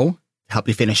now to help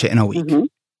you finish it in a week.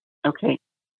 Okay.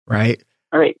 Right?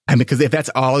 All right. And because if that's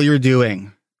all you're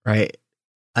doing, right?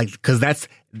 Because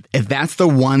if that's the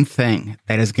one thing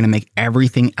that is going to make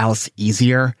everything else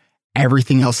easier,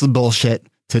 everything else is bullshit.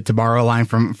 To borrow a line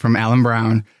from Alan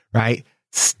Brown, right?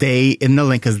 Stay in the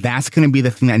link, because that's going to be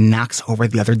the thing that knocks over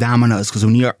the other dominoes. Because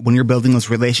when you're building those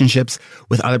relationships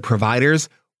with other providers,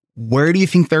 where do you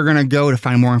think they're going to go to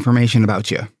find more information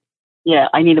about you? Yeah,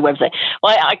 I need a website.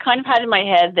 Well, I kind of had in my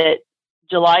head that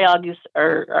July, August,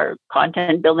 or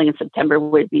content building in September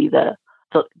would be the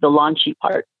launchy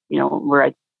part. Where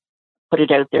I put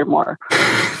it out there more.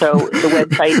 So the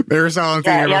website. There's all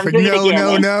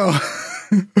no.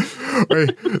 Wait,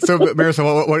 so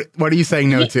Marisol, what are you saying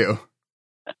no to?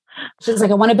 She's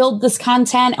like, I want to build this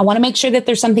content. I want to make sure that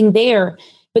there's something there.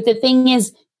 But the thing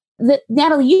is,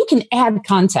 Natalie, you can add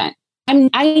content.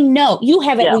 I know you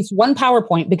have at least one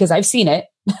PowerPoint because I've seen it.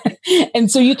 And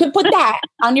so you can put that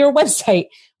on your website.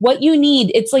 What you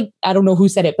need, it's like, I don't know who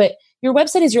said it, but your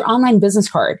website is your online business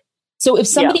card. So if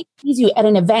somebody sees you at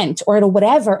an event or at a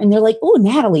whatever, and they're like, oh,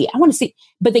 Natalie, I want to see,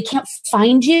 but they can't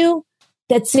find you,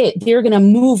 that's it. They're going to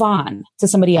move on to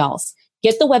somebody else.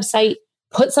 Get the website,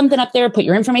 put something up there, put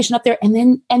your information up there, and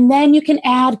then you can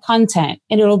add content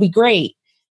and it'll be great.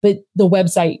 But the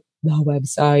website. All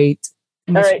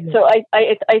right. So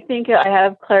I think I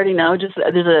have clarity now. Just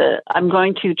I'm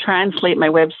going to translate my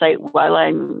website while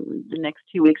I'm the next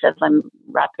 2 weeks as I'm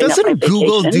wrapping up my vacation. Doesn't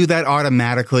Google do that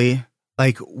automatically?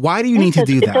 Like, why do you need to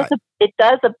do that? It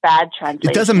does a bad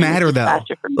translation. It doesn't matter though.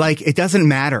 Like, it doesn't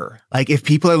matter. Like, if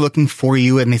people are looking for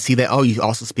you and they see that, oh, you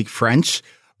also speak French,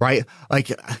 right? Like,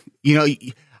 you know,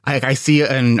 I see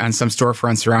on some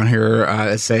storefronts around here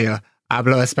that say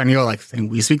hablo español, like saying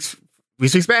we speak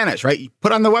Spanish, right? You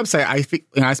put on the website,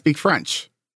 I speak French.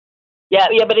 Yeah,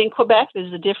 but in Quebec,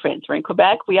 there's a difference. Right? In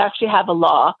Quebec, we actually have a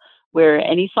law where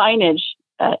any signage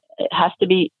it has to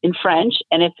be in French,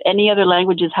 and if any other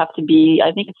languages have to be,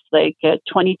 I think it's like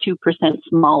 22%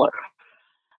 smaller.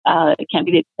 It can't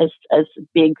be as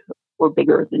big or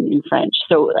bigger than in French.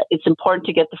 So it's important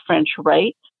to get the French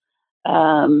right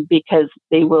because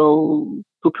they will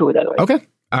poo-poo it otherwise. Okay,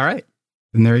 all right,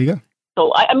 and there you go.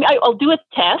 So I'll do a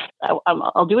test.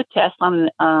 I'll do a test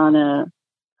on a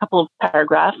couple of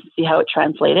paragraphs, see how it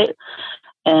translated,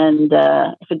 and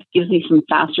if it gives me some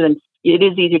faster, then it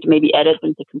is easier to maybe edit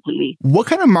than to completely. What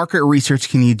kind of market research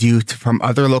can you do from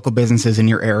other local businesses in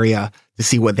your area to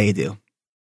see what they do?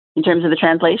 In terms of the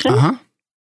translation? Uh-huh.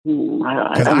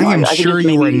 Because I am sure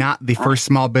you are not the first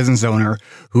small business owner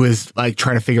who is like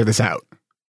trying to figure this out.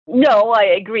 No, I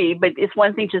agree. But it's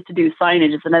one thing just to do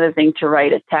signage. It's another thing to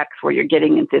write a text where you're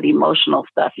getting into the emotional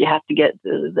stuff. You have to get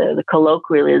the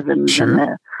colloquialism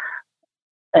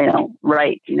and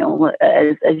right.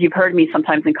 As you've heard me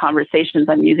sometimes in conversations,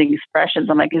 I'm using expressions.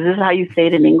 I'm like, is this how you say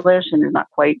it in English? And it's not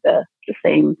quite the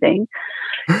same thing.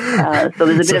 So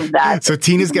there's a bit of that. So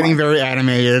Tina's getting very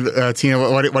animated. Tina,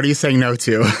 what are you saying no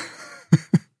to?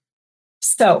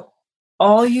 So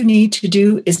all you need to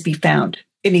do is be found.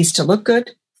 It needs to look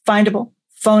good, findable.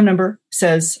 Phone number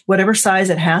says whatever size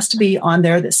it has to be on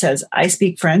there that says, I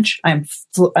speak French. I'm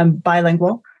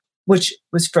bilingual. Which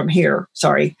was from here.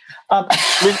 Sorry.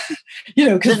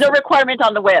 There's no requirement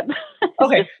on the web.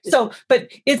 Okay. So, but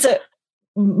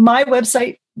my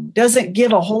website doesn't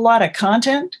give a whole lot of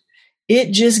content.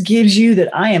 It just gives you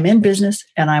that I am in business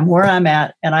and I'm where I'm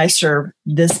at and I serve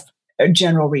this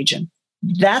general region.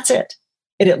 That's it.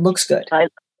 And it looks good.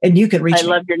 And you can reach me. I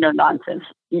love your no nonsense.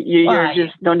 You're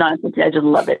just no nonsense. I just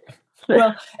love it.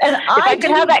 Well, and if I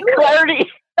could have that clarity.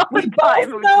 We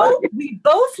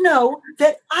both know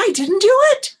that I didn't do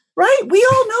it, right? We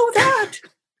all know that.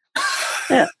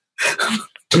 Yeah.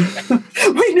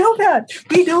 We know that.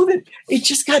 We know that it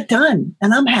just got done,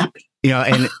 and I'm happy.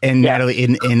 And Natalie,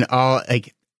 in all,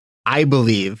 like, I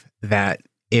believe that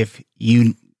if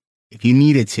you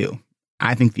needed to,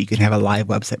 I think that you could have a live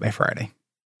website by Friday.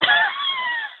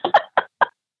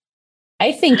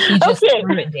 I think he just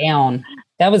threw it down.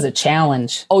 That was a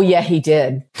challenge. Oh yeah, he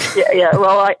did. Yeah.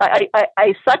 Well,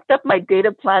 I sucked up my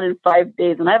data plan in 5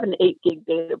 days, and I have an 8 gig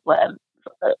data plan.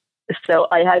 So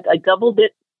I doubled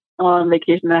it on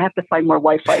vacation. And I have to find more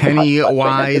Wi-Fi. Penny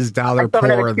wise, dollar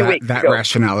poor. That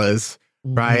rationale is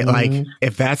right. Mm-hmm. Like,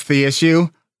 if that's the issue,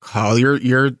 call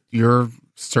your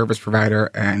service provider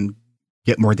and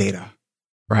get more data.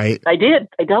 Right. I did.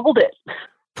 I doubled it.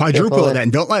 Quadruple it,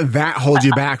 and don't let that hold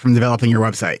you back from developing your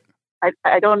website.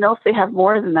 I don't know if they have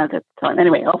more than that at the time.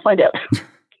 Anyway, I'll find out.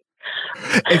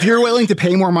 If you're willing to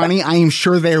pay more money, I am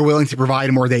sure they are willing to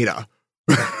provide more data.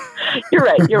 You're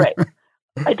right.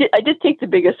 I did take the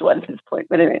biggest one at this point,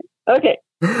 but anyway. Okay.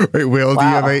 Wait, Will,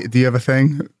 wow. do you have a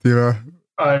thing?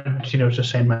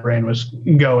 Just saying my brain was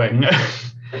going.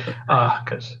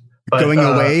 Going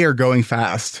away or going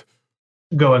fast?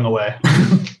 Going away.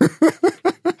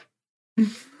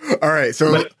 All right.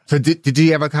 So did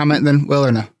you have a comment then, Will,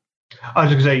 or no? I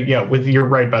was going to say, yeah, you're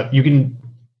right about you can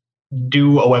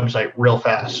do a website real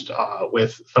fast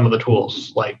with some of the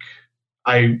tools. Like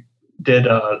I did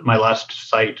my last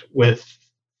site with,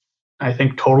 I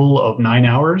think, total of 9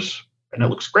 hours, and it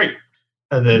looks great.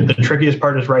 The trickiest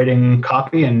part is writing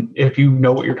copy, and if you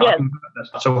know what you're talking about,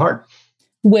 that's not so hard.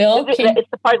 Will, it's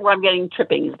the part where I'm getting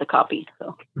tripping is the copy.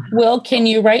 So, Will, can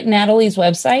you write Natalie's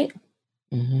website?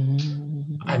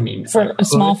 I mean, for a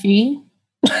small fee.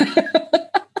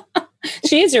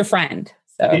 She is your friend,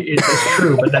 so it's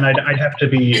true. But then I'd have to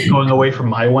be going away from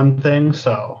my one thing.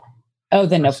 So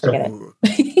then no, forget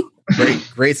it.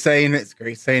 Great saying it's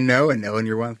great saying no and knowing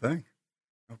your one thing.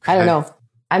 Okay. I don't know.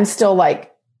 I'm still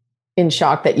like in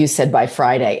shock that you said by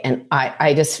Friday, and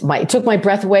I just it took my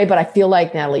breath away. But I feel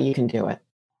like, Natalie, you can do it.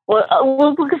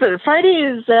 Well, because Friday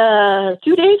is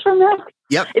 2 days from now.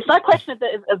 Yep. It's not a question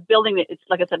of building it. It's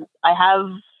like I said, I have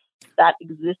that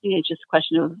existing. It's just a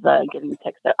question of getting the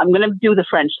text out. I'm going to do the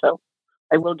French, though.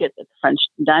 I will get the French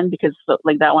done because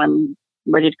like that one,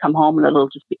 I'm ready to come home and it'll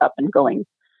just be up and going.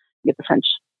 Get the French.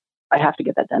 I have to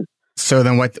get that done. So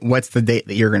then what's the date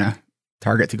that you're going to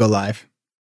target to go live?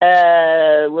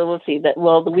 We'll see that.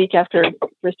 Well, the week after,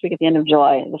 first week at the end of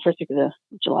July, the first week of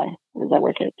July. Does that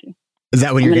work out too? Is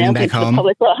that when you're getting back home?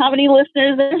 Well, how many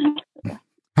listeners there?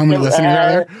 How many listeners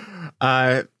are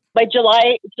there? By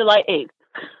July 8th.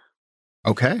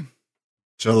 Okay.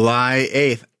 July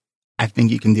 8th. I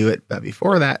think you can do it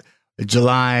before that.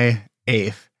 July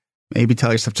 8th. Maybe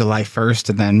tell yourself July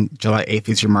 1st and then July 8th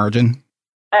is your margin.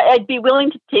 I'd be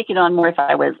willing to take it on more if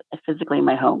I was physically in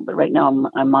my home, but right now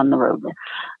I'm on the road.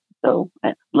 So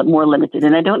more limited.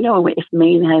 And I don't know if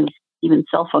Maine has even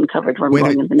cell phone coverage where I'm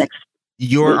going in the next.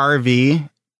 Your RV,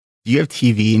 do you have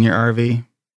TV in your RV?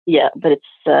 Yeah, but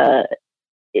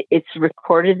it's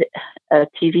recorded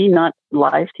TV, not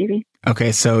live TV.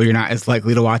 Okay, so you're not as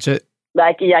likely to watch it?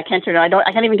 I can't turn it on.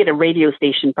 I can't even get a radio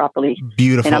station properly.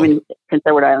 Beautiful. And I'm in Prince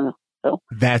Edward Island. So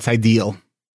that's ideal.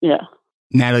 Yeah.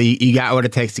 Natalie, you got what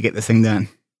it takes to get this thing done.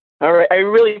 All right. I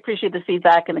really appreciate the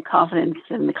feedback and the confidence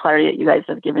and the clarity that you guys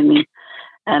have given me.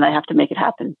 And I have to make it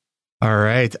happen. All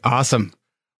right. Awesome.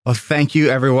 Well, thank you,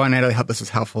 everyone. Natalie, I hope this was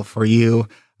helpful for you.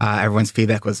 Everyone's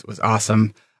feedback was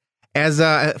awesome. As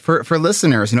for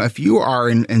listeners, if you are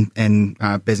in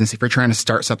business, if you're trying to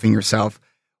start something yourself,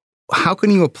 how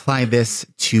can you apply this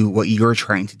to what you're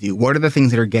trying to do? What are the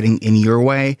things that are getting in your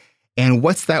way? And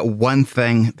what's that one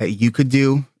thing that you could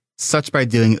do such by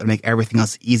doing it to make everything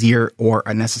else easier or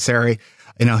unnecessary?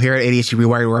 Here at ADHD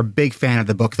Rewired, we're a big fan of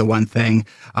the book, The One Thing.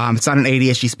 It's not an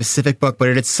ADHD specific book, but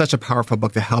it's such a powerful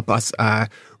book to help us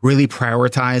really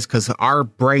prioritize, because our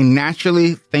brain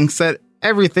naturally thinks that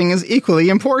everything is equally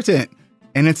important,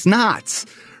 and it's not.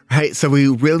 Right? So we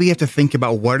really have to think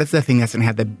about what is the thing that's going to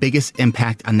have the biggest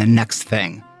impact on the next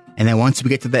thing. And then once we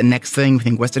get to that next thing, we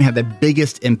think what's going to have the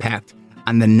biggest impact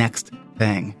on the next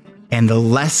thing. And the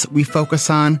less we focus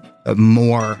on, the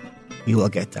more we will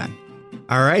get done.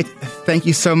 All right. Thank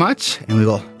you so much. And we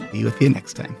will be with you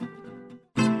next time.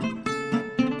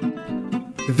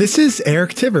 This is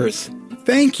Eric Tivers.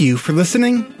 Thank you for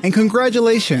listening, and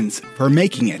congratulations for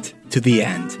making it to the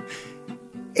end.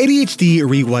 ADHD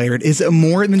Rewired is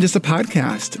more than just a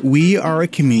podcast. We are a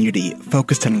community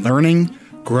focused on learning,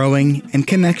 growing, and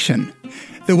connection.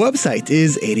 The website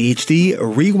is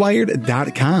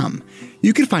ADHDrewired.com.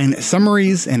 You can find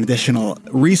summaries and additional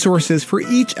resources for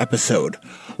each episode.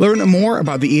 Learn more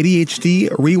about the ADHD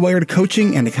Rewired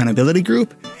Coaching and Accountability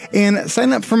Group, and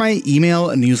sign up for my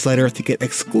email newsletter to get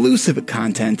exclusive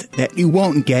content that you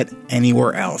won't get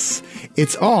anywhere else.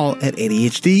 It's all at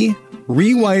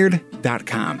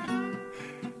ADHDrewired.com.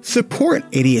 Support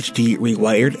ADHD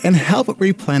Rewired and help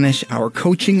replenish our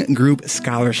coaching group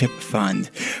scholarship fund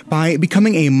by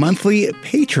becoming a monthly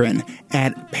patron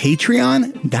at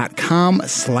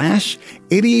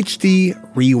patreon.com/ADHD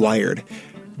Rewired.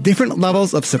 Different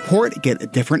levels of support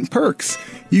get different perks.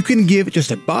 You can give just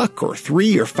 $1 or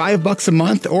 $3 or $5 a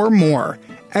month or more.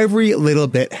 Every little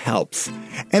bit helps.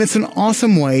 And it's an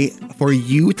awesome way for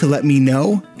you to let me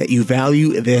know that you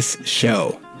value this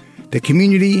show, the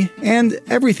community, and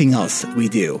everything else we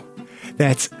do.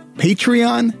 That's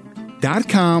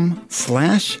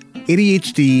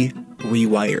patreon.com/ADHD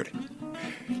Rewired.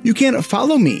 You can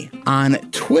follow me on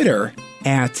Twitter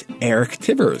at Eric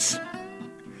Tivers.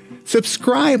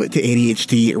 Subscribe to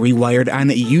ADHD Rewired on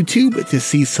YouTube to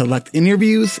see select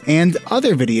interviews and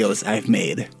other videos I've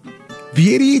made.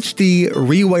 The ADHD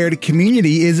Rewired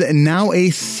community is now a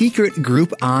secret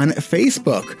group on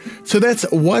Facebook, so that's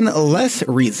one less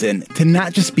reason to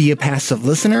not just be a passive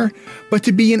listener, but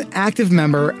to be an active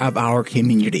member of our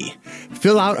community.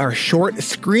 Fill out our short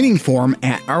screening form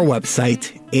at our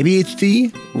website,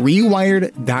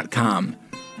 ADHDrewired.com.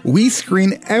 We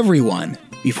screen everyone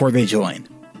before they join.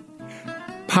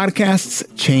 Podcasts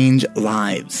change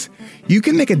lives. You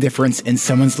can make a difference in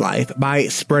someone's life by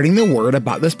spreading the word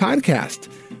about this podcast.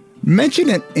 Mention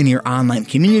it in your online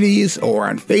communities or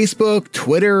on Facebook,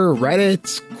 Twitter,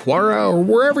 Reddit, Quora, or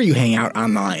wherever you hang out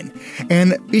online.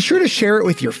 And be sure to share it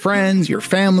with your friends, your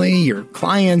family, your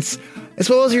clients, as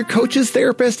well as your coaches,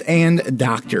 therapists, and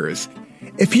doctors.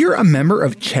 If you're a member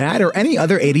of CHAD or any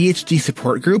other ADHD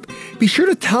support group, be sure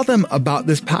to tell them about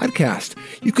this podcast.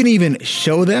 You can even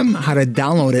show them how to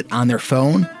download it on their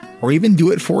phone or even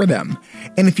do it for them.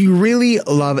 And if you really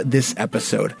love this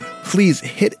episode, please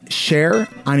hit share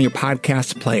on your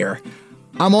podcast player.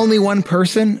 I'm only one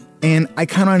person, and I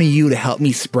count on you to help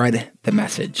me spread the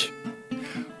message.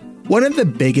 One of the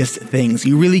biggest things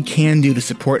you really can do to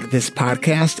support this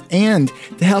podcast and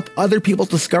to help other people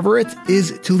discover it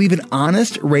is to leave an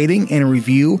honest rating and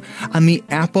review on the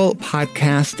Apple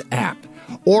Podcast app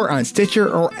or on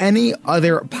Stitcher or any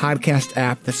other podcast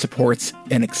app that supports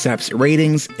and accepts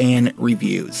ratings and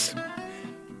reviews.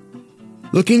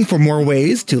 Looking for more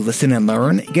ways to listen and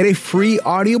learn? Get a free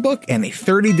audiobook and a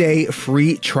 30-day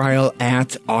free trial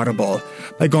at Audible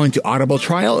by going to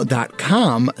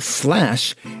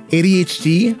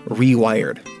audibletrial.com/ADHD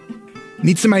Rewired.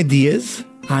 Need some ideas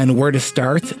on where to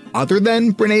start other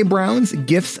than Brené Brown's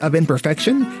Gifts of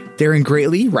Imperfection, Daring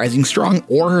Greatly, Rising Strong,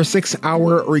 or her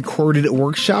 6-hour recorded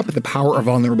workshop, The Power of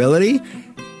Vulnerability?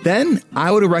 Then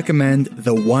I would recommend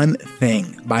The One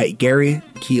Thing by Gary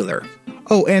Keeler.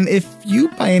 Oh, and if you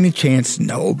by any chance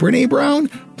know Brené Brown,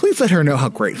 please let her know how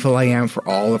grateful I am for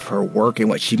all of her work and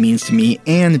what she means to me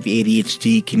and the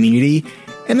ADHD community,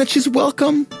 and that she's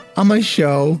welcome on my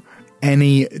show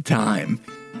anytime.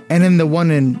 And in the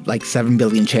 1 in 7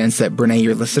 billion chance that Brené,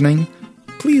 you're listening,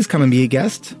 please come and be a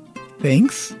guest.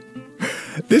 Thanks.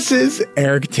 This is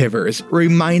Eric Tivers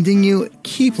reminding you,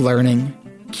 keep learning,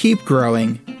 keep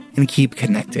growing, and keep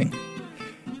connecting.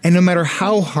 And no matter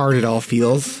how hard it all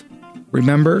feels,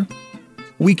 remember,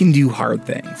 we can do hard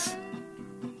things.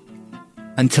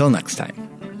 Until next time.